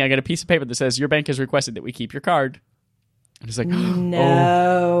of money, I get a piece of paper that says, your bank has requested that we keep your card. I'm just like,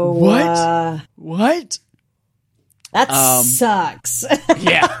 no. Oh, what? That sucks.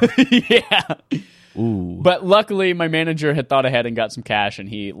 Yeah. Yeah. Ooh. But luckily, my manager had thought ahead and got some cash, and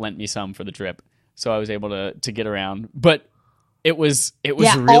he lent me some for the trip, so I was able to get around. But it was really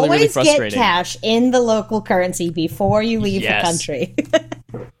really frustrating. Always get cash in the local currency before you leave the country.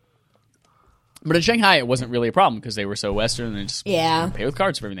 But in Shanghai, it wasn't really a problem because they were so Western and just pay with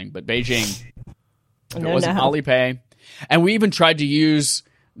cards for everything. But Beijing, there wasn't Alipay. And we even tried to use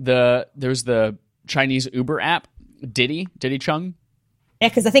there's the Chinese Uber app, Didi Chung. Yeah,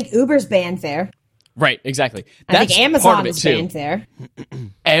 because I think Uber's banned there. Right, exactly. I think Amazon is banned there.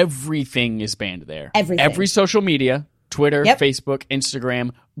 Everything is banned there. Everything. Every social media, Twitter, Facebook,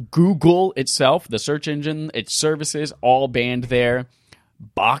 Instagram, Google itself, the search engine, its services, all banned there.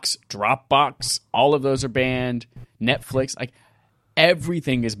 Box, Dropbox, all of those are banned. Netflix, like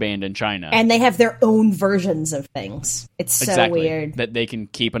everything is banned in China. And they have their own versions of things. It's so weird. That they can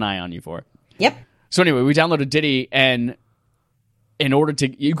keep an eye on you for. Yep. So anyway, we downloaded Didi, and in order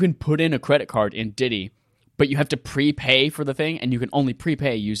to, you can put in a credit card in Didi, but you have to prepay for the thing, and you can only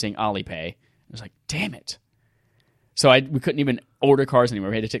prepay using Alipay. I was like, damn it. So we couldn't even order cars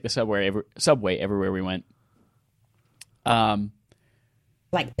anymore. We had to take the subway everywhere we went.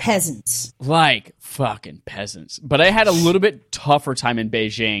 Like peasants. Like fucking peasants. But I had a little bit tougher time in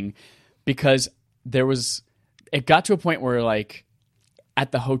Beijing because it got to a point where, like,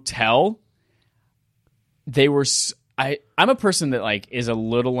 at the hotel, I'm a person that, like, is a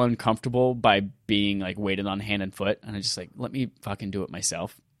little uncomfortable by being, like, waited on hand and foot. And I just, like, let me fucking do it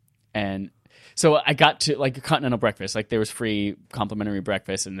myself. And so I got to, like, a continental breakfast. Like, there was free complimentary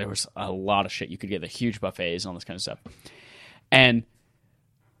breakfast, and there was a lot of shit you could get, the huge buffets and all this kind of stuff. And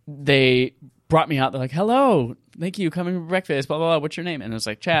they brought me out. They're like, hello, thank you, coming for breakfast, blah, blah, blah. What's your name? And I was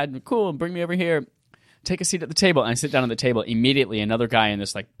like, Chad. Cool, bring me over here. Take a seat at the table. And I sit down at the table. Immediately, another guy in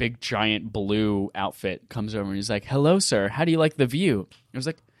this, like, big, giant blue outfit comes over and he's like, hello, sir. How do you like the view? I was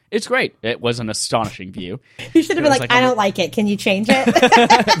like, it's great. It was an astonishing view. You should have been like, I don't like it. Can you change it?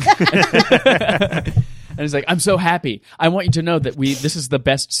 And he's like, I'm so happy. I want you to know that this is the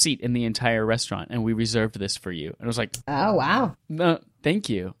best seat in the entire restaurant, and we reserved this for you. And I was like, oh, wow. No, thank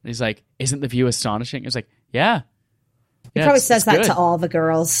you. And he's like, isn't the view astonishing? I was like, yeah. He probably says that to all the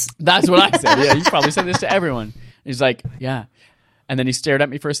girls. That's what I said. Yeah, you probably said this to everyone. And he's like, yeah. And then he stared at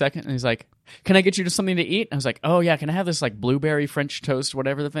me for a second, and he's like, can I get you to something to eat? And I was like, oh, yeah, can I have this, like, blueberry French toast,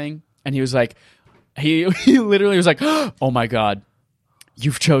 whatever the thing? And he was like, he literally was like, oh, my God,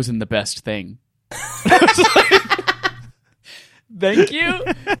 you've chosen the best thing. I was like, thank you.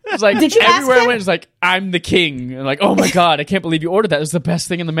 It was like, did you everywhere ask him? I went, it's like, I'm the king. And like, oh, my God, I can't believe you ordered that. It was the best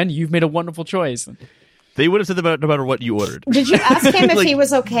thing in the menu. You've made a wonderful choice. They would have said that no matter what you ordered. Did you ask him if Like, he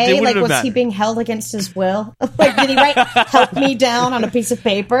was okay? Like, was he being held against his will? Like, did he write "help me" down on a piece of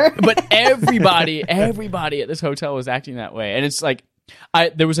paper? But everybody at this hotel was acting that way. And it's like,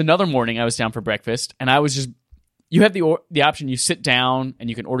 there was another morning I was down for breakfast, and I was just, you have the option, you sit down and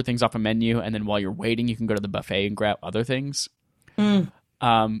you can order things off a menu, and then while you're waiting, you can go to the buffet and grab other things. But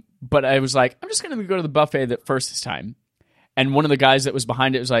I was like, I'm just going to go to the buffet this time. And one of the guys that was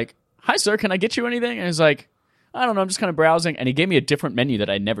behind it was like, hi, sir, can I get you anything? And I was like, I don't know, I'm just kind of browsing. And he gave me a different menu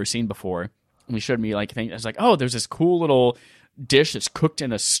that I'd never seen before. And he showed me, like, things. I was like, oh, there's this cool little dish that's cooked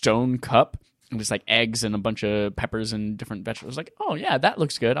in a stone cup. And there's, like, eggs and a bunch of peppers and different vegetables. I was like, oh, yeah, that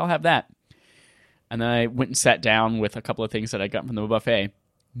looks good. I'll have that. And then I went and sat down with a couple of things that I got from the buffet.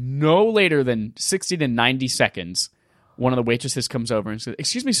 No later than 60 to 90 seconds, one of the waitresses comes over and says,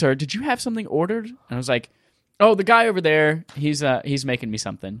 excuse me, sir, did you have something ordered? And I was like, oh, the guy over there, he's making me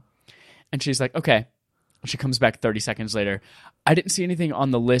something. And she's like, okay. She comes back 30 seconds later. I didn't see anything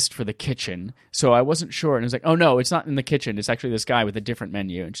on the list for the kitchen, so I wasn't sure. And I was like, oh, no, it's not in the kitchen. It's actually this guy with a different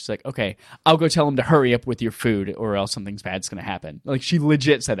menu. And she's like, okay, I'll go tell him to hurry up with your food or else something bad's going to happen. Like, she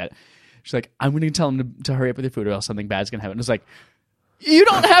legit said that. She's like, I'm going to tell him to hurry up with your food or else something bad's going to happen. And I was like, you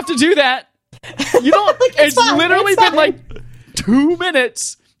don't have to do that. You don't. Like, it's fine, literally been like 2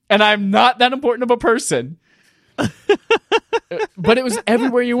 minutes, and I'm not that important of a person. But it was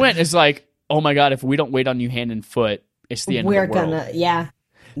everywhere you went. It's like, oh my God, if we don't wait on you hand and foot, it's the end of the world. We're gonna, yeah.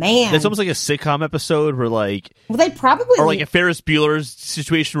 Man. It's almost like a sitcom episode where, like, well, they probably, or like a Ferris Bueller's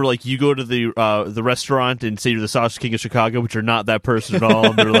situation where, like, you go to the restaurant and say you're the Sausage King of Chicago, but you're not that person at all.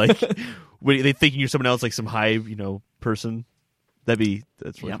 And they're like, they thinking you're someone else, like some high, person. That's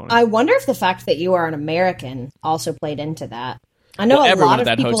really funny. I wonder if the fact that you are an American also played into that. I know everyone lot at of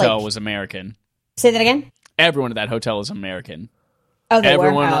that people hotel was American. Say that again. Everyone at that hotel is American. Oh, they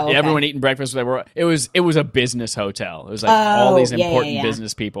everyone, were? Oh, okay. Everyone eating breakfast. It was a business hotel. It was like all these important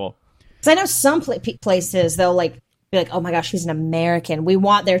business people. Because I know some places they'll like be like, oh my gosh, he's an American. We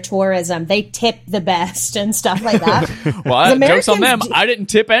want their tourism. They tip the best and stuff like that. Well, jokes on them. Americans I didn't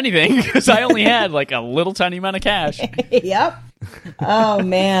tip anything because I only had like a little tiny amount of cash. Yep. Oh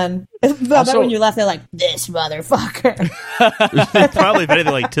man. But when you left, they're like, this motherfucker. Probably, if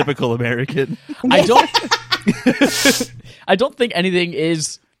anything, like typical American. I don't think anything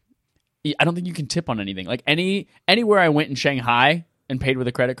is. I don't think you can tip on anything. Like anywhere I went in Shanghai and paid with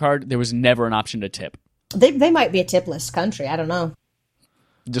a credit card, there was never an option to tip. They might be a tipless country. I don't know.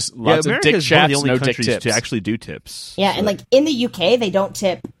 Just lots of dick America's one of shafts, the only no dick countries tips. to actually do tips. Yeah, and like in the UK, they don't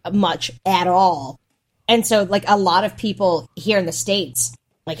tip much at all. And so like a lot of people here in the States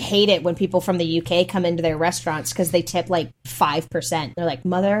like hate it when people from the UK come into their restaurants because they tip like 5%. They're like,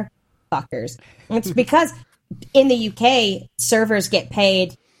 motherfuckers. And it's because in the UK, servers get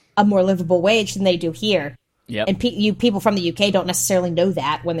paid a more livable wage than they do here. Yep. And people from the UK don't necessarily know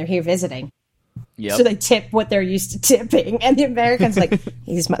that when they're here visiting. Yep. So they tip what they're used to tipping. And the Americans like,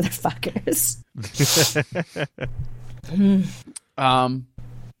 these motherfuckers.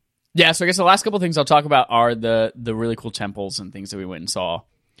 Yeah, so I guess the last couple of things I'll talk about are the really cool temples and things that we went and saw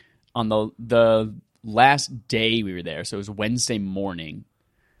on the last day we were there. So it was Wednesday morning.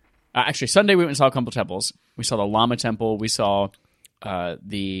 Actually, Sunday we went and saw a couple temples. We saw the Lama Temple. We saw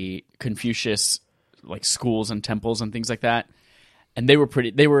the Confucius like schools and temples and things like that. And they were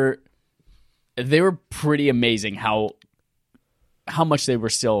pretty amazing how much they were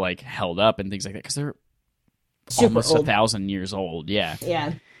still like held up and things like that because they're Super almost old. 1,000 years old. Yeah.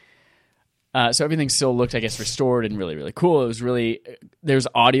 Yeah. So everything still looked, I guess, restored and really, really cool. It was really, there's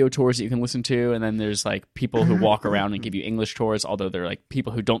audio tours that you can listen to, and then there's like people who walk around and give you English tours, although they're like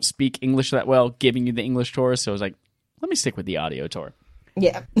people who don't speak English that well giving you the English tours. So I was like, let me stick with the audio tour.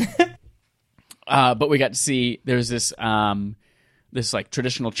 Yeah. But we got to see, there's this like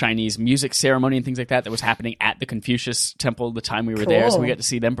traditional Chinese music ceremony and things like that was happening at the Confucius Temple the time we were there. So we Cool. got to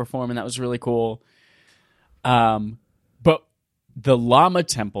see them perform, and that was really cool. But the Lama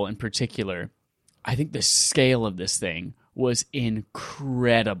Temple in particular, I think the scale of this thing was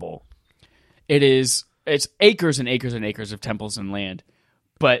incredible. It's acres and acres and acres of temples and land,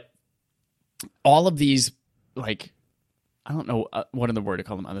 but all of these, like, I don't know what other word to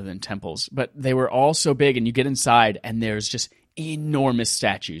call them other than temples, but they were all so big, and you get inside and there's just enormous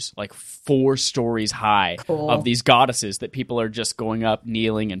statues, like 4 stories high, Cool. of these goddesses that people are just going up,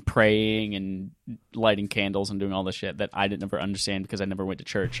 kneeling and praying and lighting candles and doing all this shit that I didn't ever understand because I never went to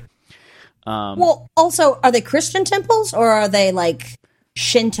church. Well, also, are they Christian temples or are they like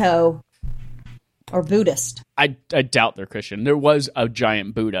Shinto or Buddhist? I doubt they're Christian. There was a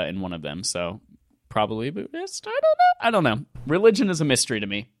giant Buddha in one of them, so probably Buddhist. I don't know. Religion is a mystery to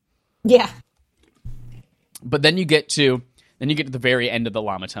me. Yeah. But then you get to the very end of the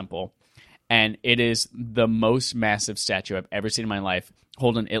Lama Temple, and it is the most massive statue I've ever seen in my life.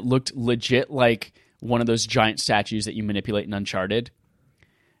 Holden, it looked legit like one of those giant statues that you manipulate in Uncharted.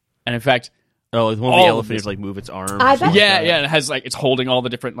 And in fact, Oh, like one of All the of elevators this- like move its arms. I or something bet- yeah, like that. yeah, it has like, it's holding all the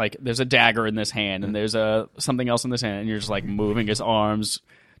different, like, there's a dagger in this hand, and there's something else in this hand, and you're just like moving his arms,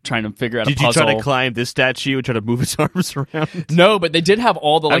 trying to figure out Did a you puzzle. try to climb this statue and try to move its arms around? No, but they did have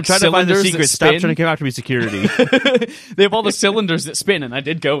all the, like, I'm trying to find the cylinders secret. that Stop spin. trying to come after me, security. They have all the cylinders that spin, and I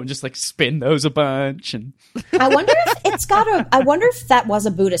did go and just like spin those a bunch. And I wonder if I wonder if that was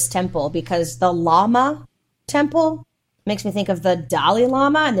a Buddhist temple because the Lama temple makes me think of the Dalai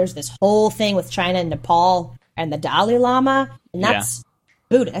Lama, and there's this whole thing with China and Nepal and the Dalai Lama, and that's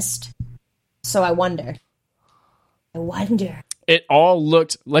Buddhist. So I wonder. it all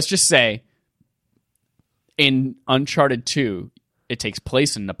looked, let's just say, in Uncharted 2, it takes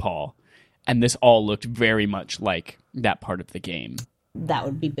place in Nepal, and this all looked very much like that part of the game. That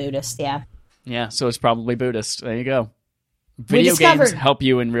would be Buddhist, yeah. Yeah, so it's probably Buddhist. There you go. Video discovered- games help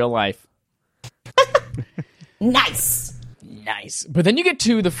you in real life. Nice. Nice. But then you get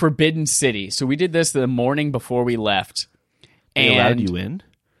to the Forbidden City. So we did this the morning before we left. They allowed you in?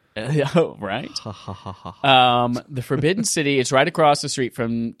 Oh, right. The Forbidden City, it's right across the street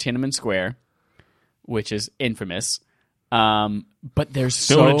from Tiananmen Square, which is infamous. But there's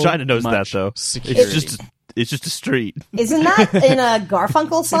No so one in China knows that, much though. security. It's just a street. Isn't that in a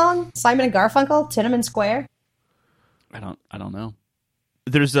Garfunkel song? Simon and Garfunkel, Tiananmen Square? I don't know.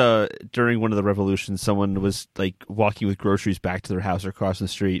 There's during one of the revolutions, someone was like walking with groceries back to their house or crossing the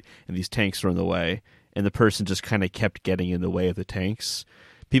street, and these tanks were in the way, and the person just kind of kept getting in the way of the tanks.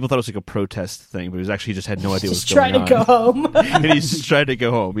 People thought it was like a protest thing, but it was actually just had no idea what was Just going trying on. to go home. And he's just trying to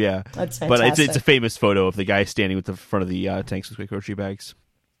go home. Yeah, That's But it's a fantastic. famous photo of the guy standing with the front of the tanks with grocery bags.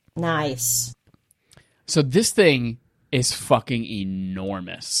 Nice. So this thing is fucking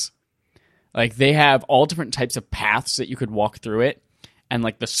enormous. Like they have all different types of paths that you could walk through it, and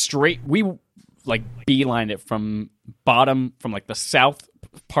like we like beelined it from like the south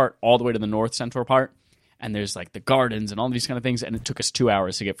part all the way to the north central part, and there's like the gardens and all these kind of things, and it took us 2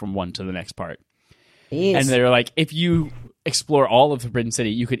 hours to get from one to the next part. Jeez. And they're like, if you explore all of Forbidden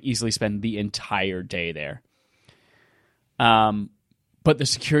City, you could easily spend the entire day there. But the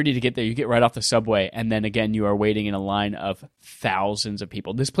security to get there, you get right off the subway, and then again, you are waiting in a line of thousands of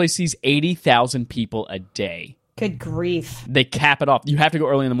people. This place sees 80,000 people a day. Good grief. They cap it off. You have to go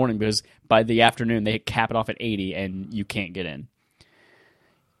early in the morning because by the afternoon, they cap it off at 80, and you can't get in.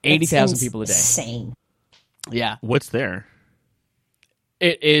 80,000 people a day. Insane. Yeah. What's there?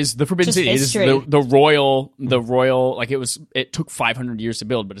 It is the Forbidden Just City. history. It is the royal, like it took 500 years to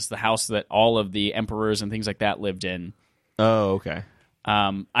build, but it's the house that all of the emperors and things like that lived in. Oh, okay.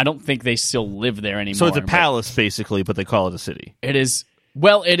 I don't think they still live there anymore. So it's a palace, basically, but they call it a city. It is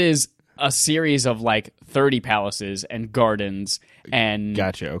a series of like 30 palaces and gardens, and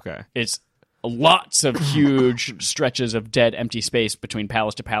Gotcha, okay. it's lots of huge stretches of dead, empty space between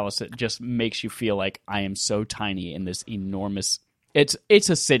palace to palace that just makes you feel like I am so tiny in this enormous... It's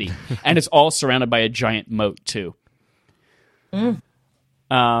a city, and it's all surrounded by a giant moat, too.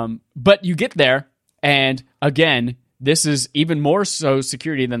 But you get there, and again... This is even more so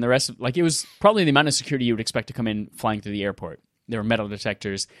security than the rest of... Like, it was probably the amount of security you would expect to come in flying through the airport. There were metal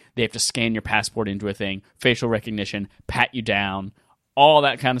detectors. They have to scan your passport into a thing, facial recognition, pat you down, all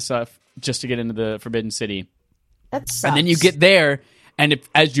that kind of stuff just to get into the Forbidden City. That sucks. And then you get there, and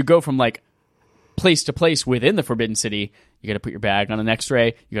as you go from, like, place to place within the Forbidden City, you got to put your bag on an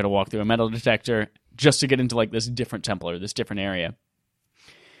X-ray, you got to walk through a metal detector just to get into, like, this different temple or this different area.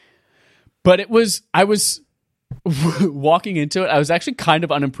 But I was... walking into it, I was actually kind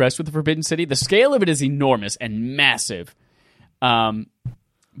of unimpressed with the Forbidden City. The scale of it is enormous and massive,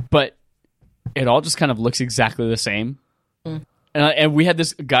 but it all just kind of looks exactly the same. And we had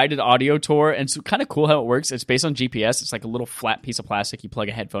this guided audio tour, and it's kind of cool how it works. It's based on GPS. It's like a little flat piece of plastic you plug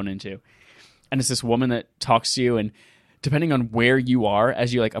a headphone into, and it's this woman that talks to you, and depending on where you are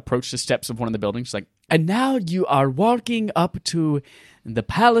as you like approach the steps of one of the buildings, she's like, and now you are walking up to the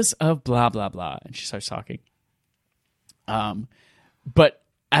palace of blah blah blah, and she starts talking. But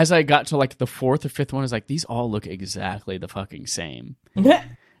as I got to like the fourth or fifth one, I was like, these all look exactly the fucking same.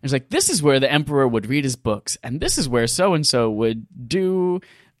 It's like, this is where the emperor would read his books, and this is where so-and-so would do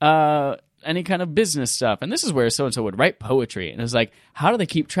any kind of business stuff, and this is where so-and-so would write poetry. And it was like, how do they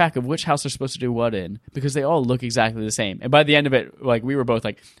keep track of which house they're supposed to do what in? Because they all look exactly the same. And by the end of it, like, we were both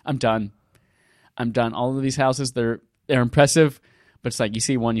like, I'm done. All of these houses, they're impressive, but it's like, you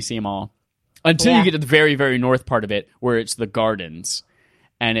see one, you see them all. Until you get to the very, very north part of it, where it's the gardens.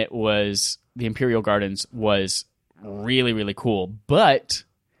 And it was, the Imperial Gardens was really, really cool. But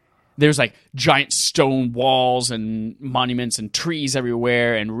there's like giant stone walls and monuments and trees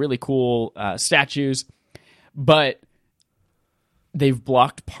everywhere and really cool statues. But they've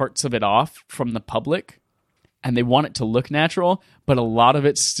blocked parts of it off from the public. And they want it to look natural. But a lot of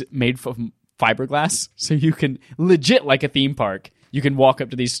it's made from fiberglass. So you can, legit like a theme park, you can walk up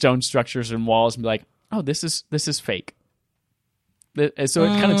to these stone structures and walls and be like, oh, this is fake. So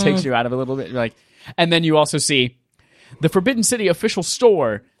it kind of takes you out of it a little bit. You're like, and then you also see the Forbidden City official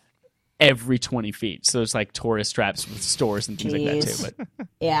store every 20 feet. So it's like tourist traps with stores and things like that too. But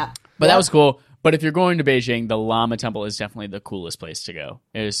yeah. But that was cool. But if you're going to Beijing, the Lama Temple is definitely the coolest place to go.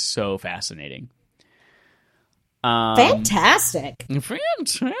 It is so fascinating. Fantastic.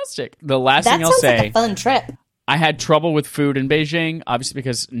 The last thing I'll sounds say, like a fun trip. I had trouble with food in Beijing, obviously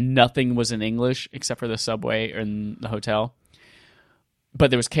because nothing was in English except for the subway and the hotel. But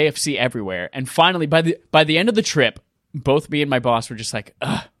there was KFC everywhere. And finally, by the end of the trip, both me and my boss were just like,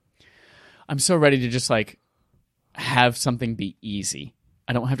 ugh, I'm so ready to just like have something be easy.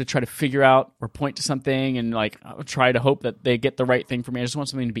 I don't have to try to figure out or point to something and like I'll try to hope that they get the right thing for me. I just want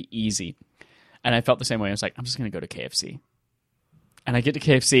something to be easy. And I felt the same way. I was like, I'm just going to go to KFC. And I get to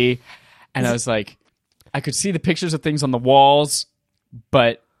KFC and I was like, I could see the pictures of things on the walls,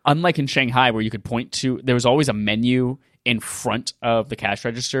 but unlike in Shanghai where you could point to, there was always a menu in front of the cash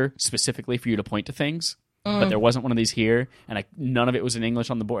register specifically for you to point to things. But there wasn't one of these here, and none of it was in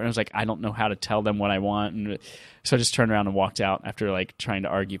English on the board. And I was like, I don't know how to tell them what I want. And so I just turned around and walked out after like trying to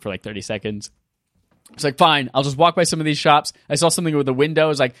argue for like 30 seconds. It's like, fine, I'll just walk by some of these shops. I saw something with a window. I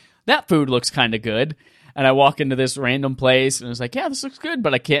was like, that food looks kind of good. And I walk into this random place, and I was like, yeah, this looks good,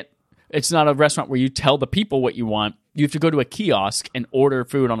 but I can't. It's not a restaurant where you tell the people what you want. You have to go to a kiosk and order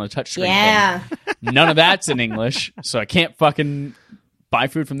food on a touchscreen. Yeah. Thing. None of that's in English, so I can't fucking buy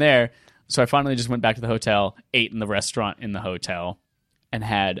food from there. So I finally just went back to the hotel, ate in the restaurant in the hotel, and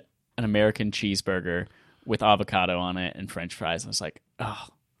had an American cheeseburger with avocado on it and French fries. And I was like, oh,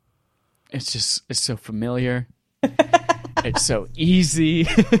 it's so familiar. It's so easy.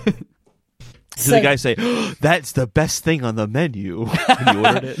 Did the guy say, oh, that's the best thing on the menu when you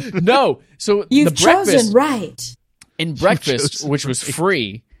ordered it? No. So You've the breakfast, chosen right. in breakfast, which was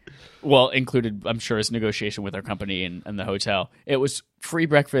free, well, included, I'm sure, his negotiation with our company and the hotel. It was free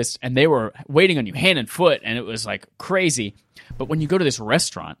breakfast, and they were waiting on you hand and foot, and it was like crazy. But when you go to this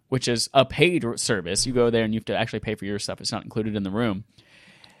restaurant, which is a paid service, you go there and you have to actually pay for your stuff. It's not included in the room.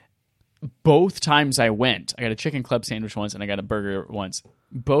 Both times I went, I got a chicken club sandwich once, and I got a burger once.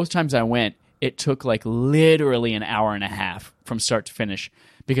 Both times I went, it took like literally an hour and a half from start to finish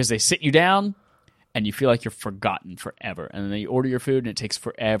because they sit you down and you feel like you're forgotten forever. And then you order your food and it takes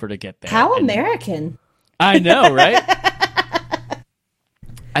forever to get there. How And American. I know, right?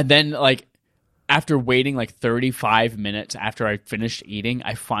 And then like after waiting like 35 minutes after I finished eating,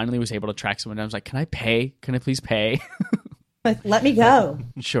 I finally was able to track someone down. I was like, can I pay? Can I please pay? Like, let me go.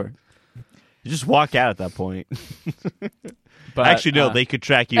 Sure. You just walk out at that point. But, Actually, no, they could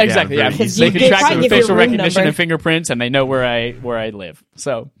track you exactly, down. yeah. very Because They easily. can They track probably with give you a facial room recognition number. and fingerprints, and they know where I live.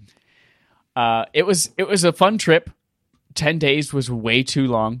 So it was a fun trip. 10 days was way too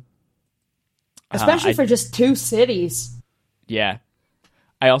long. Especially for just 2 cities. Yeah.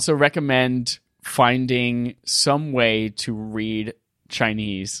 I also recommend finding some way to read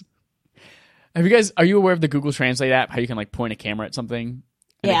Chinese. Are you aware of the Google Translate app? How you can like point a camera at something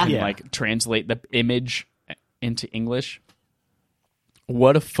and Yeah. it can Yeah. like translate the image into English?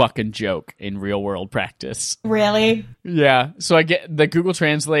 What a fucking joke in real world practice. Really? Yeah. So I get the Google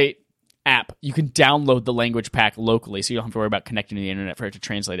Translate app. You can download the language pack locally, so you don't have to worry about connecting to the internet for it to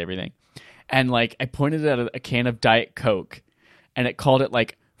translate everything. And like I pointed at a can of Diet Coke, and it called it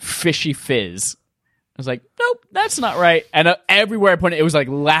like Fishy Fizz. I was like, nope, that's not right. And everywhere I pointed, it was like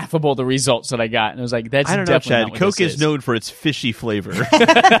laughable the results that I got. And I was like, that's I don't know, definitely Chad. not what Coke this is known for its fishy flavor.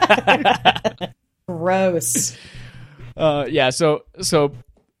 Gross. Yeah, so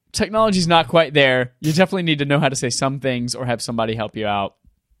technology's not quite there. You definitely need to know how to say some things or have somebody help you out.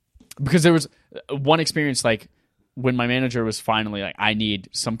 Because there was one experience, like when my manager was finally like, I need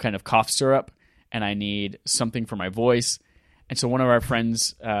some kind of cough syrup and I need something for my voice. And so one of our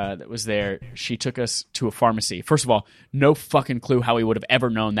friends that was there, she took us to a pharmacy. First of all, no fucking clue how we would have ever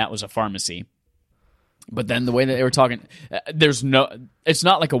known that was a pharmacy. But then the way that they were talking, it's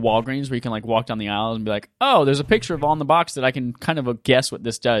not like a Walgreens where you can like walk down the aisle and be like, oh, there's a picture of on the box that I can kind of guess what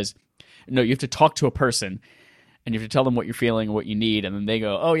this does. No, you have to talk to a person and you have to tell them what you're feeling and what you need. And then they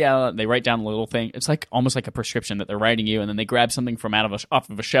go, oh yeah, they write down a little thing. It's like almost like a prescription that they're writing you. And then they grab something from off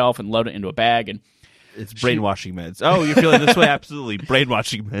of a shelf and load it into a bag. And It's brainwashing meds. Oh, you're feeling this way? Absolutely.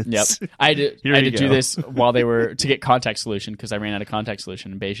 Brainwashing meds. yep, I had to Here you do go. this while they were to get contact solution because I ran out of contact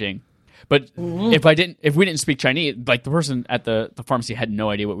solution in Beijing. But if we didn't speak Chinese, like the person at the pharmacy had no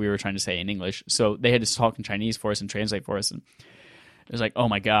idea what we were trying to say in English, so they had to talk in Chinese for us and translate for us, and it was like, oh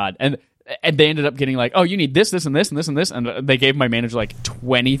my god! And they ended up getting like, oh, you need this, this, and this, and this, and this, and they gave my manager like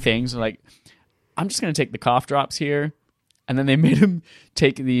 20 things. Like, I'm just gonna take the cough drops here, and then they made him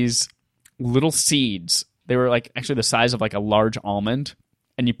take these little seeds. They were like actually the size of like a large almond,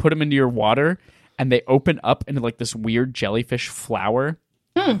 and you put them into your water, and they open up into like this weird jellyfish flower.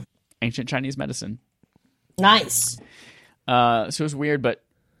 Ancient Chinese medicine. Nice. So it was weird, but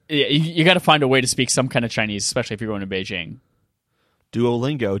yeah, you got to find a way to speak some kind of Chinese, especially if you're going to Beijing.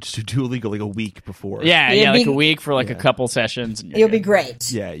 Duolingo. Just do Duolingo like a week before. Yeah, It'd like be- a week for like a couple sessions. And you're You'll be good.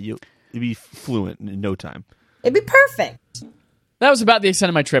 great. Yeah, you'll be fluent in no time. It'd be perfect. That was about the extent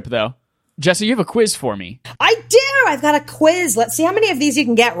of my trip, though. Jesse, you have a quiz for me. I do. I've got a quiz. Let's see how many of these you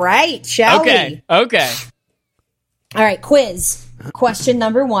can get right, shall we? Okay. All right, quiz. Question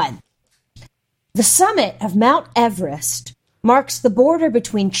number 1. The summit of Mount Everest marks the border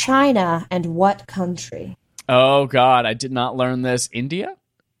between China and what country? Oh, God, I did not learn this. India?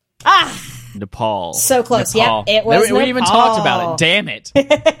 Nepal. So close. Nepal. Yep, it was We even talked about Nepal. it. Damn it.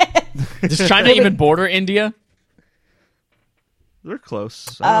 Does China even border India? They're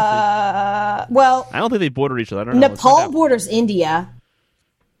close. I Well, don't think they border each other. I don't know. Let's find Nepal out. borders India,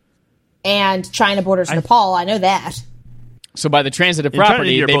 and China borders Nepal. I know that. So by the transitive In China,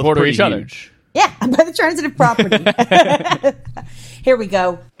 property, they're they both border pretty each other. huge. Yeah, by the transitive property. Here we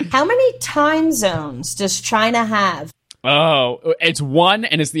go. How many time zones does China have? Oh, it's 1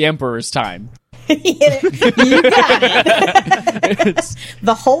 and it's the emperor's time. You got it.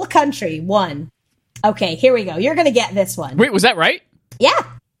 The whole country, 1. Okay, here we go. You're going to get this one. Wait, was that right? Yeah.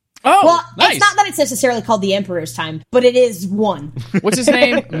 Oh, Well, nice. it's not that it's necessarily called the Emperor's time, but it is 1. What's his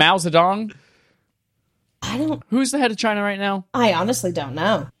name? Mao Zedong? I Who's the head of China right now? honestly don't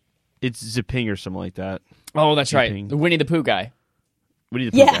know. It's Zipping or something like that. Oh, that's right. Zipping. The Winnie the Pooh guy. Winnie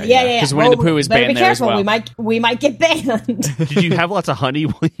the Pooh Yeah, guy, yeah. 'Cause Winnie the Pooh is better banned be there as careful. well. We might get banned. Did you have lots of honey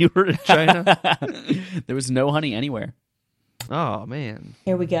when you were in China? There was no honey anywhere. Oh man.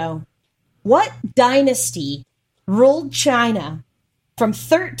 Here we go. What dynasty ruled China from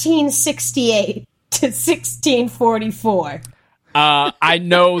 1368 to 1644? I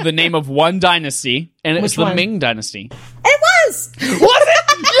know the name of one dynasty, and it's Which the one? Ming dynasty. It was! Was it?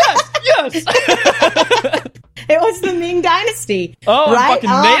 Yes! It was the Ming Dynasty. Oh, Right I'm fucking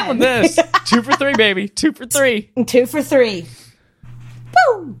on. nailing this. 2 for 3, baby. 2 for 3. 2 for 3.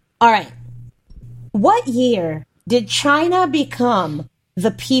 Boom! All right. What year did China become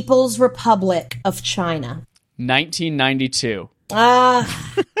the People's Republic of China? 1992.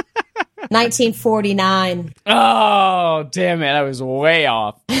 1949. Oh, damn it. I was way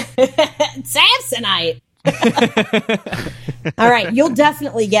off. Samsonite. All right, you'll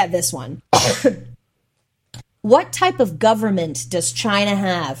definitely get this one. What type of government does China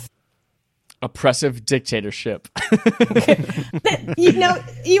have? Oppressive dictatorship. You know,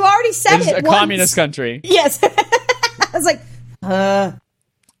 you already said It is it a once. communist country. Yes. I was like, all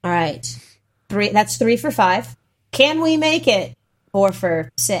right. 3, that's 3 for 5. Can we make it 4 for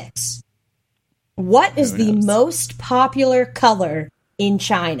 6? What is the most popular color in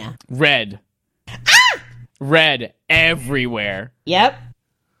China? Red. Red everywhere. Yep.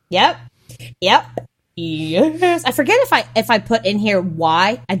 Yes. I forget if I put in here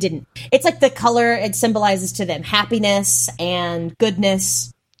why. I didn't. It's like the color it symbolizes to them happiness and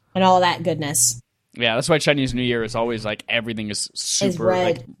goodness and all that goodness. Yeah, that's why Chinese New Year is always like everything is super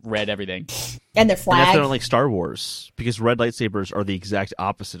red. like red everything. And their And that's flag. why I don't like Star Wars, because red lightsabers are the exact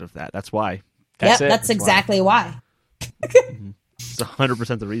opposite of that. That's why. That's Yep, it. that's exactly why. It's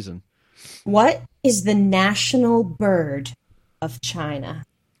 100% the reason. What is the national bird of China?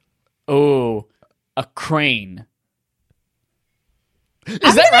 Oh, a crane.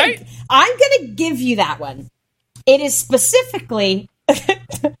 Is that right? I'm going to give you that one. It is specifically,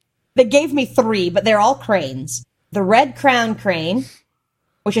 they gave me 3, but they're all cranes. The red crown crane,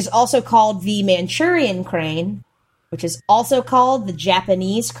 which is also called the Manchurian crane, which is also called the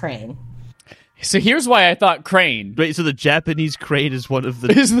Japanese crane. So here's why I thought crane Wait, so the Japanese crane is one of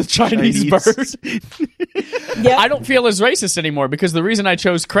the is the Chinese bird. Yep. I don't feel as racist anymore because the reason I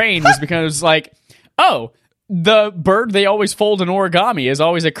chose crane was because like, oh, the bird they always fold in origami is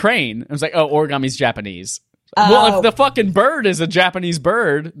always a crane. I was like, oh, origami's Japanese. Well, if the fucking bird is a Japanese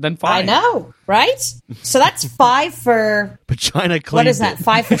bird, then fine. I know, right? So that's 5 for, But China claimed what is that,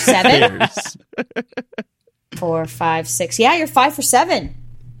 5 for 7? Theirs. 4, 5, 6. Yeah, you're 5 for 7.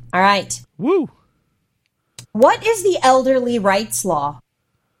 All right. Woo. What is the elderly rights law?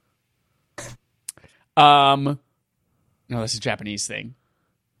 No, that's a Japanese thing.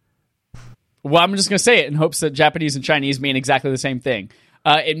 Well, I'm just going to say it in hopes that Japanese and Chinese mean exactly the same thing.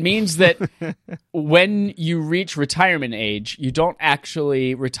 It means that when you reach retirement age, you don't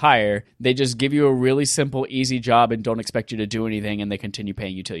actually retire. They just give you a really simple, easy job and don't expect you to do anything, and they continue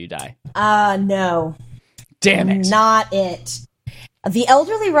paying you till you die. No. Damn it. Not it. The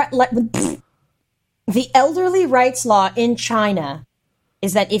elderly rights law in China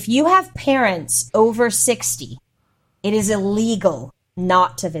is that if you have parents over 60, it is illegal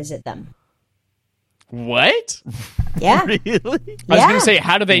not to visit them. What? Yeah. Really? I was going to say,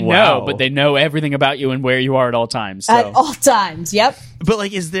 how do they know? Wow. But they know everything about you and where you are at all times. So. At all times. Yep. But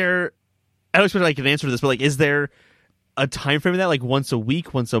like, is there? I don't expect like an answer to this, but like, is there a time frame in that? Like once a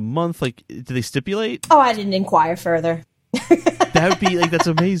week, once a month? Like, do they stipulate? Oh, I didn't inquire further. That would be like that's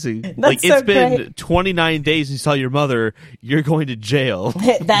amazing. Like so it's been great. 29 days since you saw your mother. You're going to jail.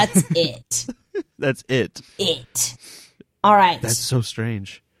 That's it. That's it. All right. That's so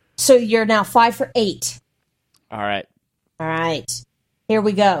strange. So you're now 5 for 8. All right. All right. Here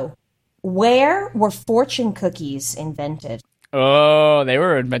we go. Where were fortune cookies invented? Oh, they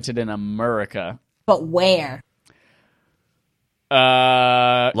were invented in America. But where?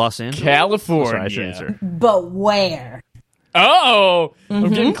 Los Angeles, California. Sorry, I should answer. But where? Oh, I'm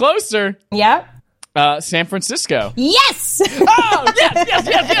getting closer. Yep. San Francisco. Yes! Oh, yes.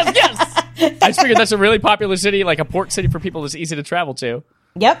 I just figured that's a really popular city, like a port city for people that's easy to travel to.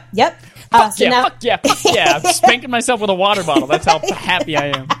 Yep. Fuck yeah. I'm spanking myself with a water bottle. That's how happy I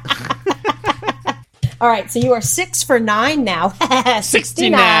am. All right, so you are 6 for 9 now.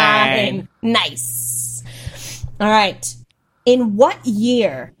 69. Nice. All right. In what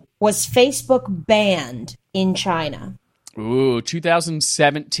year was Facebook banned in China? Ooh,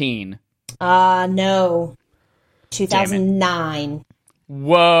 2017. No. 2009.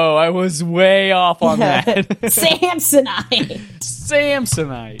 Whoa, I was way off on that. Samsonite.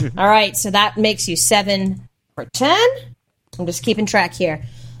 Samsonite. All right, so that makes you 7 for 10. I'm just keeping track here.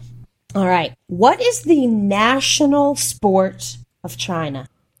 All right, what is the national sport of China?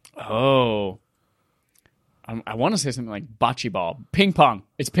 Oh. I want to say something like bocce ball. Ping pong.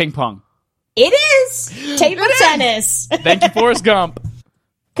 It's ping pong. It is table tennis. Thank you, Forrest Gump.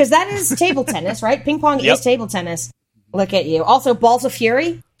 Because that is table tennis, right? Ping pong Yep. is table tennis. Look at you. Also, Balls of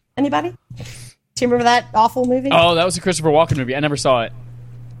Fury. Anybody? Do you remember that awful movie? Oh, that was a Christopher Walken movie. I never saw it.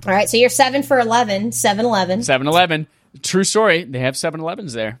 All right, so you're 7 for 11. 7-Eleven. 7-Eleven. True story. They have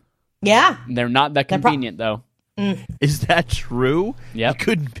 7-Elevens there. Yeah. They're not that convenient, though. Is that true? Yep. It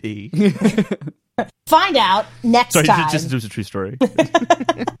couldn't be. Find out next Sorry, time. just it was a true story.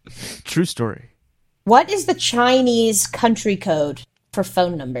 True story. What is the Chinese country code for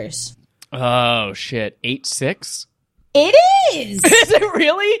phone numbers? Oh, shit. 86? It is! Is it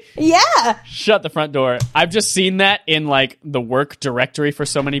really? Yeah. Shut the front door. I've just seen that in, like, the work directory for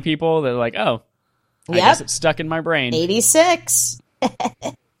so many people. They're like, oh, I Yep. guess it's stuck in my brain. 86.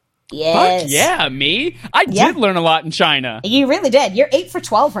 Fuck Yes. yeah, me. I Yeah. did learn a lot in China. You really did. You're 8 for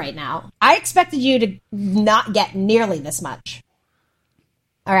 12 right now. I expected you to not get nearly this much.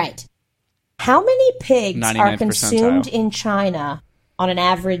 All right. How many pigs are 99th consumed percentile. in China on an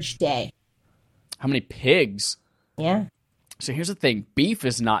average day? How many pigs? Yeah. So here's the thing. Beef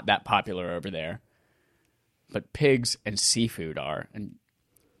is not that popular over there. But pigs and seafood are. And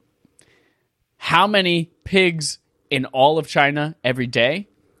how many pigs in all of China every day?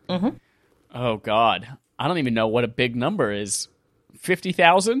 Mm-hmm. Oh, God. I don't even know what a big number is.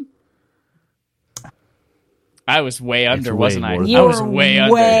 50,000? I was way under, way wasn't I? more. I was way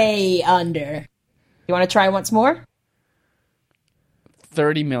under. way under. You want to try once more?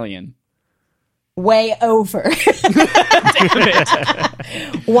 30 million. Way over.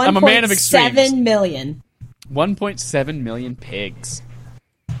 I'm a man of extremes. 1.7 million 1.7 million pigs.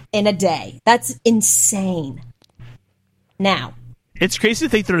 in a day. That's insane. Now, It's crazy to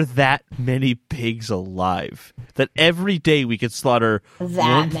think there are that many pigs alive. That every day we could slaughter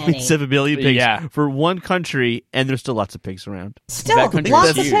That many. 1.7 million pigs Yeah. for one country, and there's still lots of pigs around. still, That country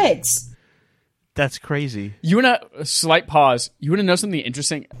lots is of huge. pigs. That's crazy. You want to, slight pause, you want to know something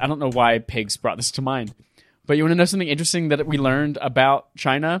interesting? I don't know why pigs brought this to mind, but you want to know something interesting that we learned about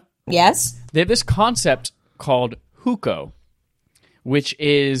China? Yes? They have this concept called hukou, which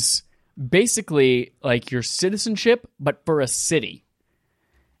is basically like your citizenship, but for a city.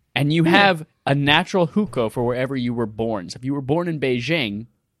 And you have a natural hukou for wherever you were born. So if you were born in Beijing,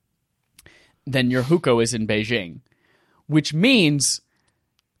 then your hukou is in Beijing, which means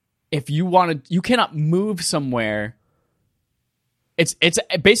if you wanted, you cannot move somewhere. It's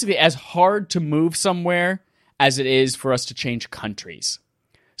basically as hard to move somewhere as it is for us to change countries.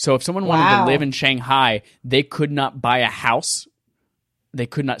 So if someone wanted Wow. to live in Shanghai, they could not buy a house. They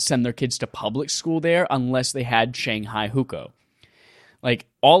could not send their kids to public school there unless they had Shanghai hukou. Like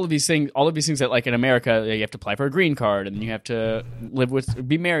all of these things that like in America, you have to apply for a green card and you have to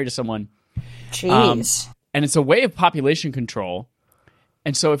be married to someone. Jeez. And it's a way of population control.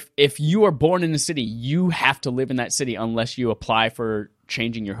 And so if you are born in a city, you have to live in that city unless you apply for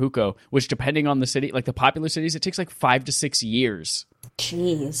changing your hukou, which depending on the city, like the popular cities, it takes like 5 to 6 years.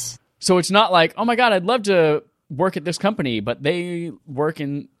 Jeez. So it's not like, oh my God, I'd love to work at this company, but they work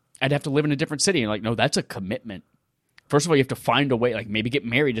in, I'd have to live in a different city. And like, no, that's a commitment. First of all, you have to find a way, like maybe get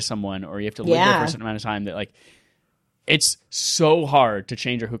married to someone, or you have to live there for Yeah. a certain amount of time. That like, it's so hard to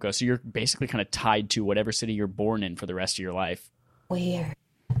change your hukou. So you're basically kind of tied to whatever city you're born in for the rest of your life. Weird.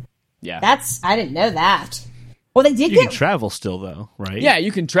 Yeah. I didn't know that. Well, they did You can get... travel still, though, right? Yeah,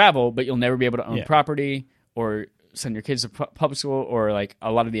 you can travel, but you'll never be able to own Yeah. property or send your kids to public school, or like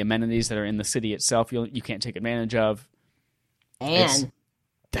a lot of the amenities that are in the city itself, you can't take advantage of. Man.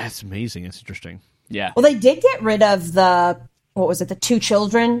 That's amazing. That's interesting. Yeah. Well, they did get rid of the 2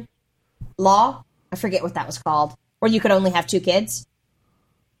 children law? I forget what that was called. Where you could only have 2 kids.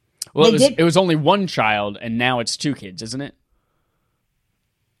 Well, they did- it was only 1 child, and now it's 2 kids, isn't it?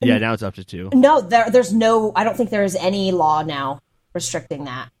 Yeah, now it's up to 2. No, there's no... I don't think there is any law now restricting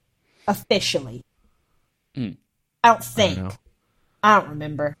that. Officially. I don't think. know. I don't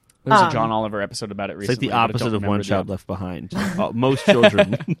remember. There was a John Oliver episode about it It's like recently. the but I opposite don't of One remember Child the- Left Behind. Most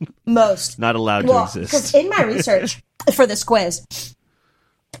children Most. not allowed Well, to because exist. in my research for this quiz,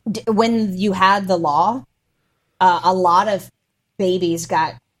 when you had the law, a lot of babies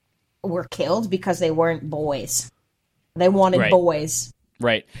were killed because they weren't boys. They wanted Right. boys.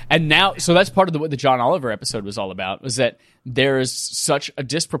 Right. And now, so that's part of what the John Oliver episode was all about, was that there is such a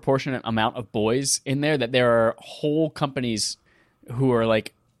disproportionate amount of boys in there that there are whole companies who are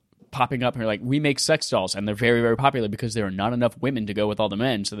like popping up and are like, we make sex dolls, and they're very, very popular because there are not enough women to go with all the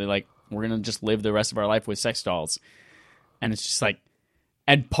men. So they're like, we're gonna just live the rest of our life with sex dolls, and it's just like,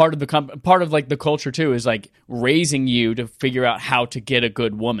 and part of the culture too is like raising you to figure out how to get a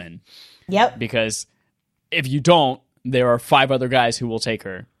good woman. Yep. Because if you don't, there are 5 other guys who will take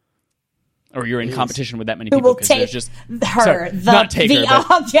her. Or you're in competition with that many Who people. will take just, her, sorry, the not take her,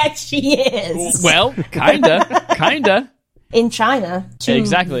 but- object she is. Well, kinda. In China.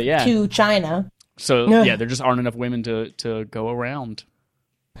 Exactly, yeah. To China. So, Ugh. yeah, there just aren't enough women to go around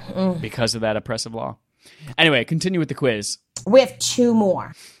because of that oppressive law. Anyway, continue with the quiz. We have 2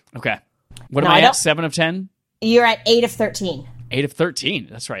 more. Okay. What No, am I I don't- at? 7 of 10? You're at 8 of 13. 8 of 13.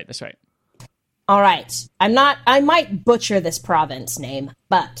 That's right. All right. I might butcher this province name,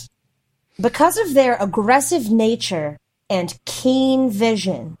 but because of their aggressive nature and keen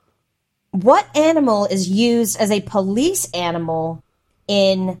vision, what animal is used as a police animal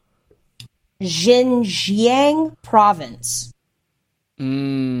in Xinjiang province?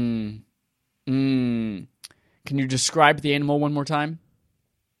 Can you describe the animal one more time?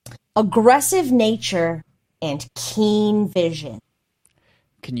 Aggressive nature and keen vision.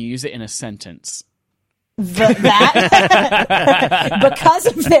 Can you use it in a sentence? That because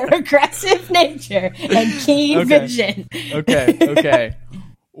of their aggressive nature and keen vision. Okay.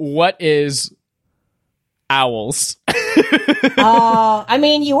 What is owls? I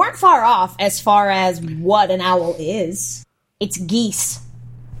mean, you weren't far off as far as what an owl is. It's geese.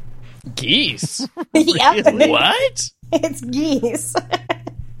 Geese? Yep. What? It's geese.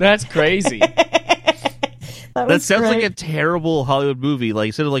 That's crazy. That sounds like a terrible Hollywood movie. Like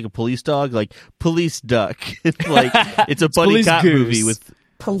instead of like a police dog, like police duck. Like it's a buddy police cop goose. movie with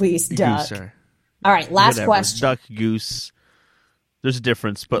police duck. goose. Or All right, last whatever. question. Duck, goose. There's a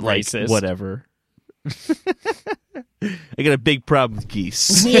difference, but Racist. like whatever. I got a big problem with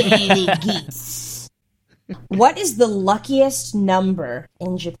geese. Really geese. What is the luckiest number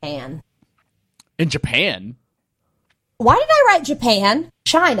in Japan? In Japan? Why did I write Japan?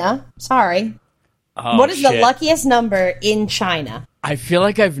 China. Sorry. Oh, What is the shit. luckiest number in China? I feel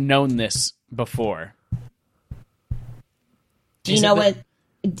like I've known this before. Do you Is it know the-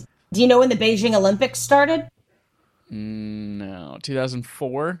 when? Do you know when the Beijing Olympics started? No.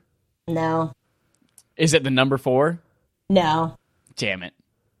 2004? No. Is it the number 4? No. Damn it.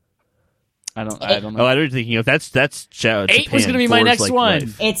 I don't Oh, know. I know what you're thinking of. That's Japan. 8 was going to be my Four's next like one.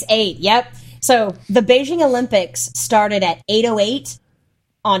 life. It's 8. Yep. So the Beijing Olympics started at 8:08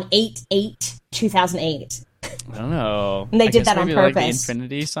 on 8/8/2008. I don't know. And they I did guess that on maybe like the purpose.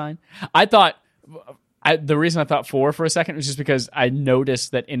 infinity sign. I thought the reason I thought 4 for a second was just because I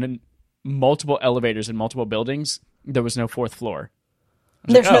noticed that in multiple elevators in multiple buildings there was no 4th floor. I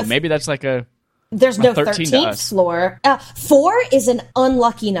was There's like, no oh, maybe that's like a There's no 13 to 13th us. floor. 4 is an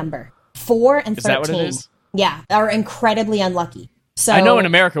unlucky number. 4 and 13. Is that what it is? Yeah, are incredibly unlucky. So I know in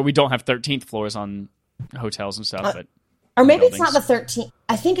America we don't have 13th floors on hotels and stuff, but or maybe it's not buildings. the 13th.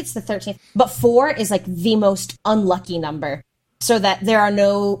 I think it's the 13th. But 4 is like the most unlucky number. So that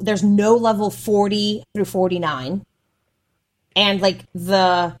there's no level 40 through 49. And like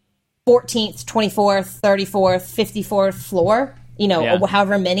the 14th, 24th, 34th, 54th floor, Yeah.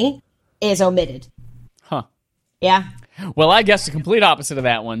 however many, is omitted. Huh. Yeah. Well, I guess the complete opposite of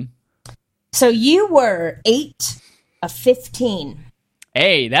that one. So you were 8 of 15.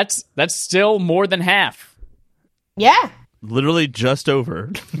 Hey, that's still more than half. Yeah. Literally just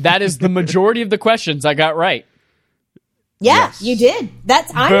over. That is the majority of the questions I got right. Yeah, Yes. you did.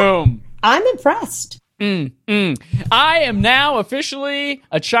 Boom. I'm impressed. I am now officially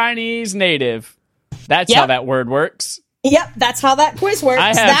a Chinese native. That's Yep. how that word works. Yep, that's how that quiz works. I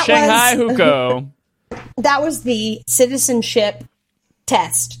have that Shanghai was, Hukou. That was the citizenship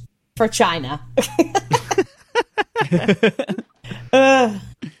test for China. All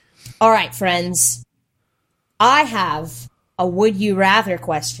right, friends. I have a would you rather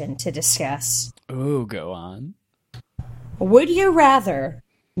question to discuss. Ooh, go on. Would you rather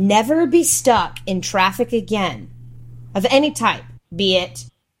never be stuck in traffic again, of any type, be it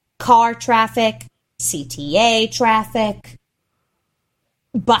car traffic, CTA traffic,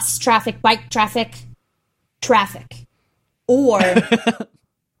 bus traffic, bike traffic, or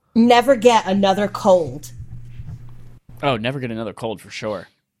never get another cold? Oh, never get another cold for sure.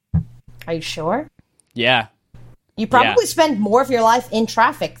 Are you sure? Yeah. You probably spend more of your life in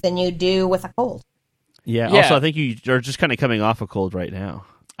traffic than you do with a cold. Yeah. Yeah. Also, I think you are just kind of coming off a cold right now.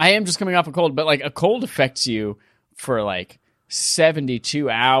 I am just coming off a cold, but like a cold affects you for like 72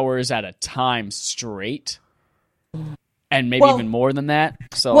 hours at a time straight. And maybe Well- even more than that.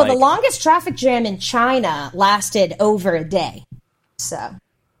 So Well, like, the longest traffic jam in China lasted over a day. So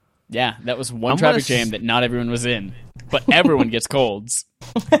Yeah, that was one I'm traffic gonna jam that not everyone was in, but everyone gets colds.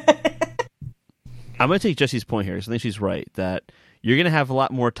 I'm going to take Jesse's point here, because I think she's right, that you're going to have a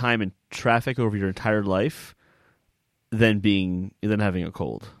lot more time in traffic over your entire life than having a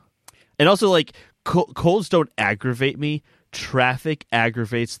cold. And also, like, colds don't aggravate me. Traffic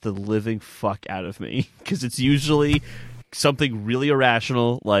aggravates the living fuck out of me, because it's usually something really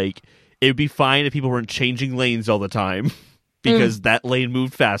irrational. Like, it would be fine if people weren't changing lanes all the time, because that lane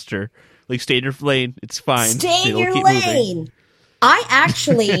moved faster. Like, stay in your lane, it's fine. stay in It'll your keep lane. moving.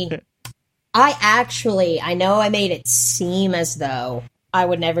 I know I made it seem as though I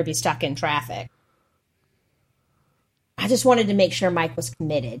would never be stuck in traffic. I just wanted to make sure Mike was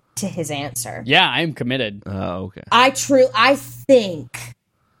committed to his answer. Yeah, I am committed. Oh, okay. I think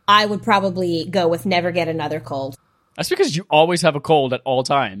I would probably go with never get another cold. That's because you always have a cold at all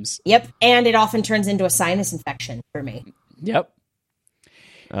times. Yep, and it often turns into a sinus infection for me. Yep.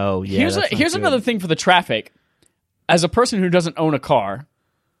 Oh, yeah. Here's another thing for the traffic. As a person who doesn't own a car,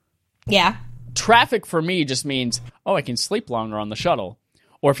 Yeah. traffic for me just means, oh, I can sleep longer on the shuttle.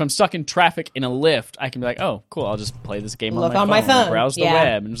 Or if I'm stuck in traffic in a lift, I can be like, oh, cool, I'll just play this game Look on my phone. Browse the yeah.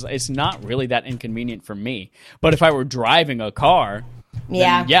 web. And it's not really that inconvenient for me. But if I were driving a car,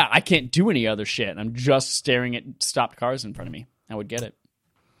 Yeah. yeah, I can't do any other shit. I'm just staring at stopped cars in front of me. I would get it.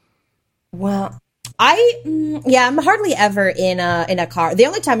 Well, I'm hardly ever in a car. The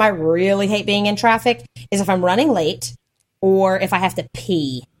only time I really hate being in traffic is if I'm running late or if I have to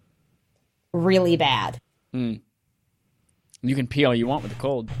pee really bad. You can pee all you want with a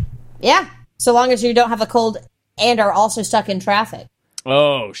cold. Yeah, so long as you don't have a cold and are also stuck in traffic.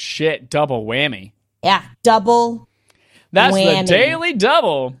 Oh, shit. Double whammy. Yeah, double. That's Whammy. the daily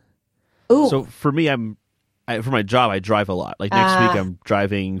double. Ooh, So for me, for my job, I drive a lot. Like next week, I'm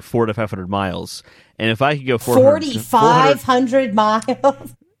driving 400 to 500 miles. And if I could go 4,500 miles.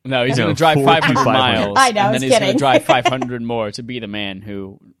 No, he's No, going to drive 500 4,500. miles. I know, I and was then he's going kidding. to drive 500 more to be the man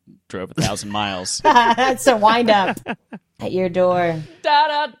who drove 1,000 miles. That's a wind up at your door. Da,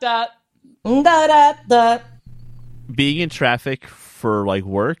 da, da. Da, da, da. being in traffic for like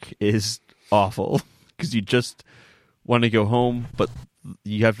work is awful because you just want to go home, but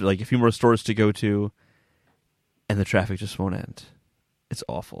you have like a few more stores to go to, and the traffic just won't end. It's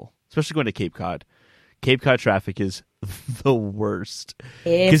awful, especially going to Cape Cod. Cape Cod traffic is the worst.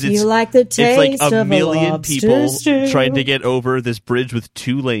 If it's- you like the taste It's like a of million lobster people stew. trying to get over this bridge with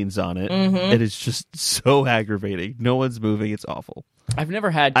 2 lanes on it, Mm-hmm. and it's just so aggravating. No one's moving. It's awful. I've never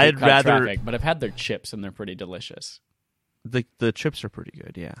had I'd Cape Cod rather- traffic, but I've had their chips, and they're pretty delicious. The chips are pretty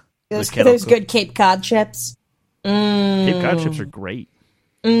good, yeah. There's, The kettle there's cook- good Cape Cod chips. Cape Cod chips are great.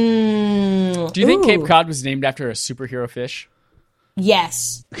 Do you think Ooh. Cape Cod was named after a superhero fish?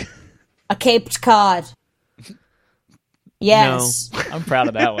 Yes. A Caped Cod. Yes. I'm proud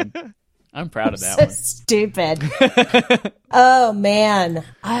of that one. I'm proud of that So one. stupid. Oh, man.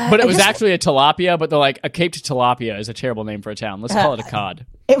 But it was actually a tilapia, but they're like, a caped tilapia is a terrible name for a town. Let's call it a cod.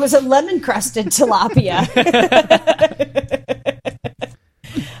 It was a lemon-crusted tilapia.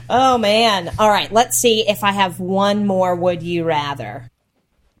 Oh, man. All right, let's see if I have one more Would You Rather.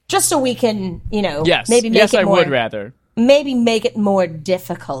 Just so we can, Yes. maybe make Yes, it I more... would rather. Maybe make it more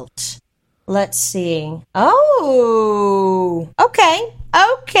difficult. Let's see. Oh, okay.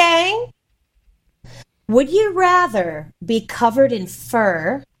 Would you rather be covered in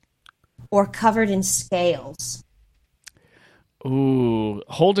fur or covered in scales? Ooh,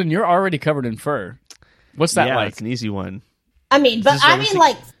 Holden, you're already covered in fur. What's that Yeah, like? it's an easy one. I mean, but Just I obviously- mean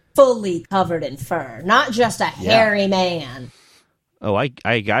like fully covered in fur, not just a hairy man. Oh, I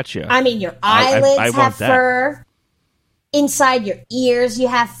got you. I mean, your I eyelids want have that. fur. Inside your ears, you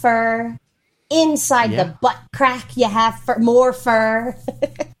have fur. Inside Yeah. the butt crack, you have fur, more fur.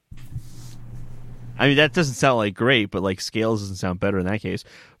 I mean, that doesn't sound like great, but like scales doesn't sound better in that case.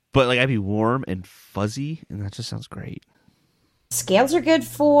 But like I'd be warm and fuzzy, and that just sounds great. Scales are good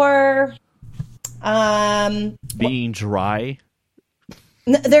for Being dry.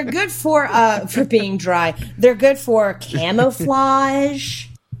 they're good for being dry. They're good for camouflage.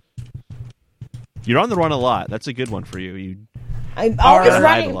 You're on the run a lot. That's a good one for you. You I'm always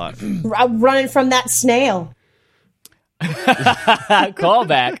ride a running, lot. running from that snail. Call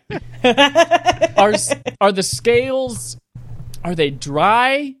back. Are the scales, are they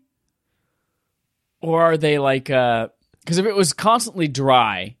dry? Or are they like, because if it was constantly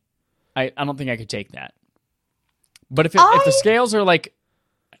dry, I don't think I could take that. But if the scales are like,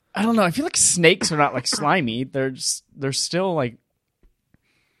 I don't know, I feel like snakes are not like slimy. They're still like,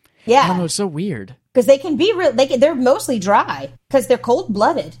 I don't know, Yeah, it's so weird. because they can be real. They're mostly dry because they're cold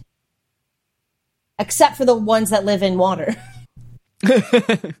blooded, except for the ones that live in water.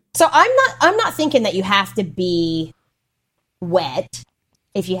 So I'm not thinking that you have to be wet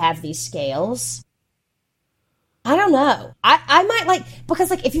if you have these scales. I don't know. I might like, because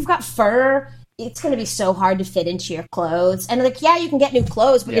like if you've got fur, it's going to be so hard to fit into your clothes. And like, yeah, you can get new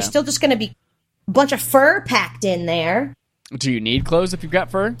clothes, but you're still just going to be a bunch of fur packed in there. Do you need clothes if you've got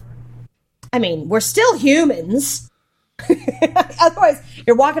fur? I mean, we're still humans. Otherwise,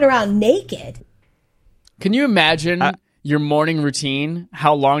 you're walking around naked. Can you imagine your morning routine,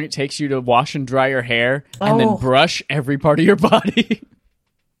 how long it takes you to wash and dry your hair and then brush every part of your body?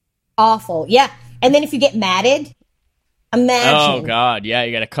 Awful. Yeah. And then if you get matted, imagine. Oh, God. Yeah,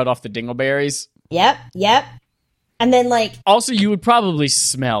 you got to cut off the dingleberries. Yep. And then, like... Also, you would probably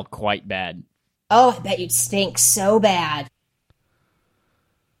smell quite bad. Oh, I bet you'd stink so bad.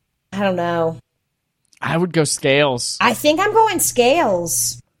 I don't know. I would go scales. I think I'm going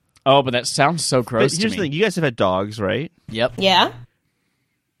scales. Oh, but that sounds so gross But here's to the me. thing. You guys have had dogs, right? Yep. Yeah?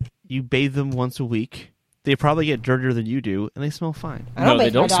 You bathe them once a week. They probably get dirtier than you do, and they smell fine. I don't No, they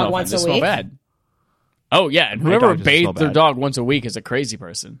bathe my don't dog smell bad. once They a smell week. bad. Oh, yeah, and My whoever dog doesn't smell bathed their bad. dog once a week is a crazy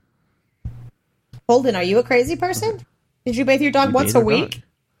person. Holden, are you a crazy person? Did you bathe your dog We once bathe a our week? dog.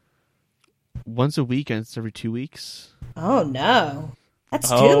 Once a week, and it's every 2 weeks. Oh, no. That's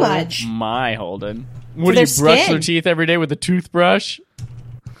too Oh, much. my Holden. What do their you brush skin. their teeth every day with a toothbrush?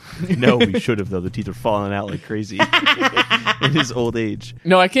 No, we should have, though. The teeth are falling out like crazy in his old age.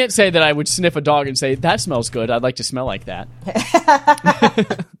 No, I can't say that I would sniff a dog and say, that smells good. I'd like to smell like that.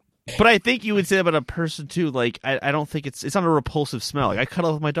 But I think you would say that about a person, too. Like, I don't think it's not a repulsive smell. Like, I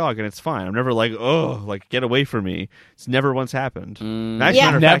cuddle with my dog, and it's fine. I'm never like, oh, like, get away from me. It's never once happened. As a Yeah.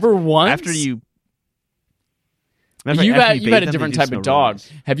 matter of fact, Never once? After you... You've had a different type of of dog.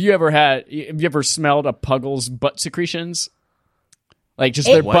 Have you ever smelled a puggle's butt secretions? Like just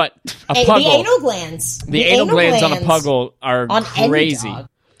their butt. A The puggle. anal glands. The anal glands on a puggle are on any crazy. dog.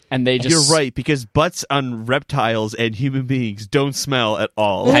 And they just... You're right, because butts on reptiles and human beings don't smell at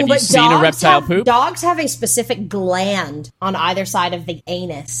all. Have you But seen a dogs reptile have- poop? Dogs have a specific gland on either side of the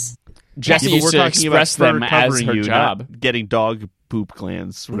anus. Jessie Yeah, but used we're to talking about express them fur as covering her you, job. not getting dog poop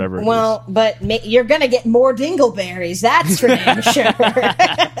glands, whatever it is. Well, but you're going to get more dingleberries. That's for damn sure.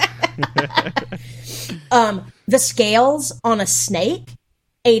 The scales on a snake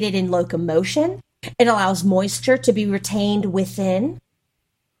aid it in locomotion. It allows moisture to be retained within.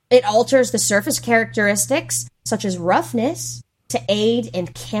 It alters the surface characteristics, such as roughness, to aid in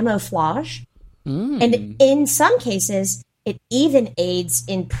camouflage. And in some cases, it even aids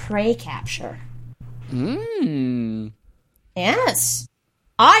in prey capture. Yes.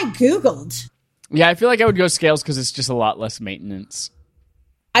 I Googled. Yeah, I feel like I would go scales because it's just a lot less maintenance.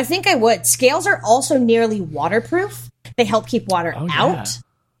 I think I would. Scales are also nearly waterproof. They help keep water out.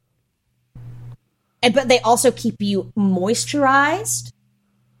 But they also keep you moisturized.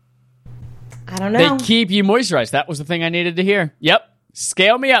 I don't know. They keep you moisturized. That was the thing I needed to hear. Yep.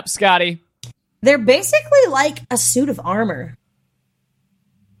 Scale me up, Scotty. They're basically like a suit of armor.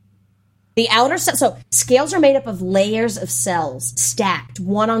 The outer so scales are made up of layers of cells stacked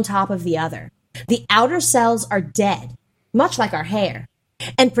one on top of the other. The outer cells are dead, much like our hair,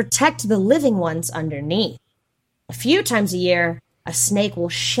 and protect the living ones underneath. A few times a year, a snake will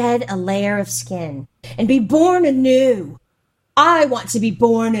shed a layer of skin and be born anew. I want to be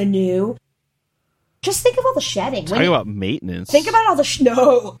born anew. Just think of all the shedding. Talking about maintenance. Think about all the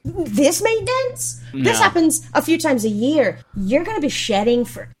no. This maintenance? This happens a few times a year. You're going to be shedding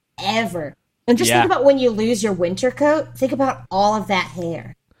forever. And just think about when you lose your winter coat. Think about all of that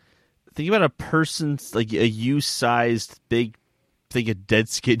hair. Think about a person's, like, a you-sized big thing of dead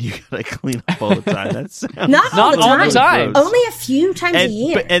skin you gotta clean up all the time. That sounds Not all the time. gross. Only a few times a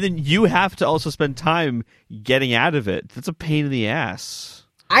year. And then you have to also spend time getting out of it. That's a pain in the ass.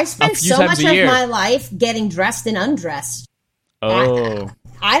 I spend few so times much a of year. my life getting dressed and undressed. Oh.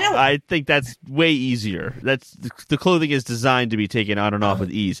 I don't. I think that's way easier. That's the clothing is designed to be taken on and off with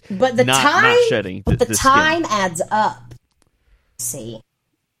ease. But the not time, shedding. but the the skin. time adds up. See,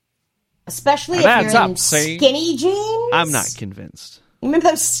 especially if Adds you're up, in see? skinny jeans. I'm not convinced. You remember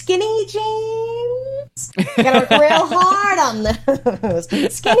those skinny jeans? You gotta work real hard on those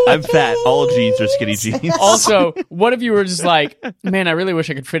skinny. I'm jeans. fat. All jeans are skinny jeans. Also, what if you were just like, man, I really wish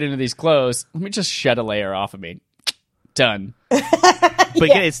I could fit into these clothes. Let me just shed a layer off of me. Done. But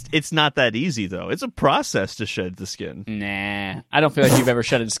again, it's not that easy though. It's a process to shed the skin. Nah. I don't feel like you've ever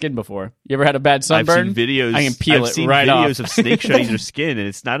shedded skin before. You ever had a bad sunburn? I've seen videos. I can peel I've it seen right videos off. of snakes shedding their skin, and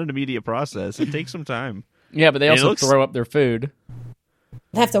it's not an immediate process. It takes some time. Yeah, but they And it also looks- throw up their food.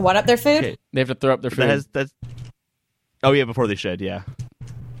 They have to what up their food? Okay. They have to throw up their food. That's. Oh yeah, before they shed. Yeah,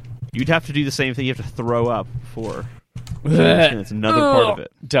 you'd have to do the same thing. You have to throw up before. That's another part of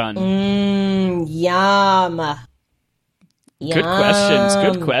it. Done. Yum. Good questions.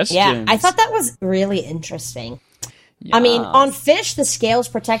 Good questions. Yeah, I thought that was really interesting. I mean, on fish, the scales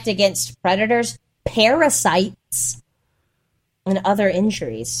protect against predators, parasites, and other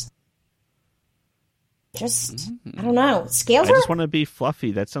injuries. Just, I don't know. Scales I just want to be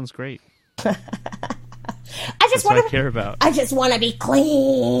fluffy. That sounds great. I That's what I care about. I just want to be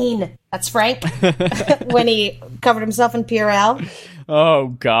clean. That's Frank when he covered himself in Purell. Oh,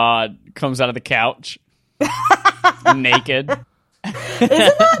 God. Comes out of the couch. Naked. Isn't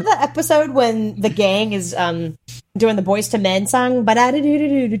that the episode when the gang is doing the Boys to Men song?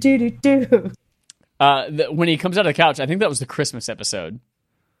 Ba-da-do-do-do-do-do-do. When he comes out of the couch, I think that was the Christmas episode.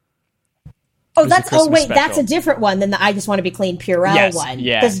 Oh, was a Christmas wait, special. that's a different one than the I Just Want to Be Clean Purell Yes, one.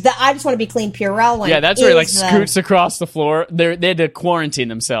 yeah. Because the I Just Want to Be Clean Purell one. Yeah, that's where he like is, scoots across the floor. They had to quarantine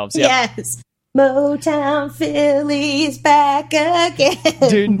themselves. Yep. Yes. Motown Philly's back again.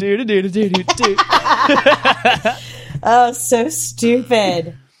 Do-do-do-do-do-do-do. Oh, so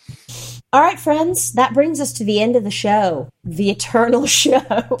stupid. All right, friends, that brings us to the end of the show. The eternal show.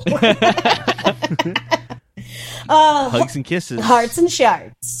 Hugs and kisses. Hearts and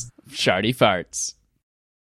shards. Shardy farts.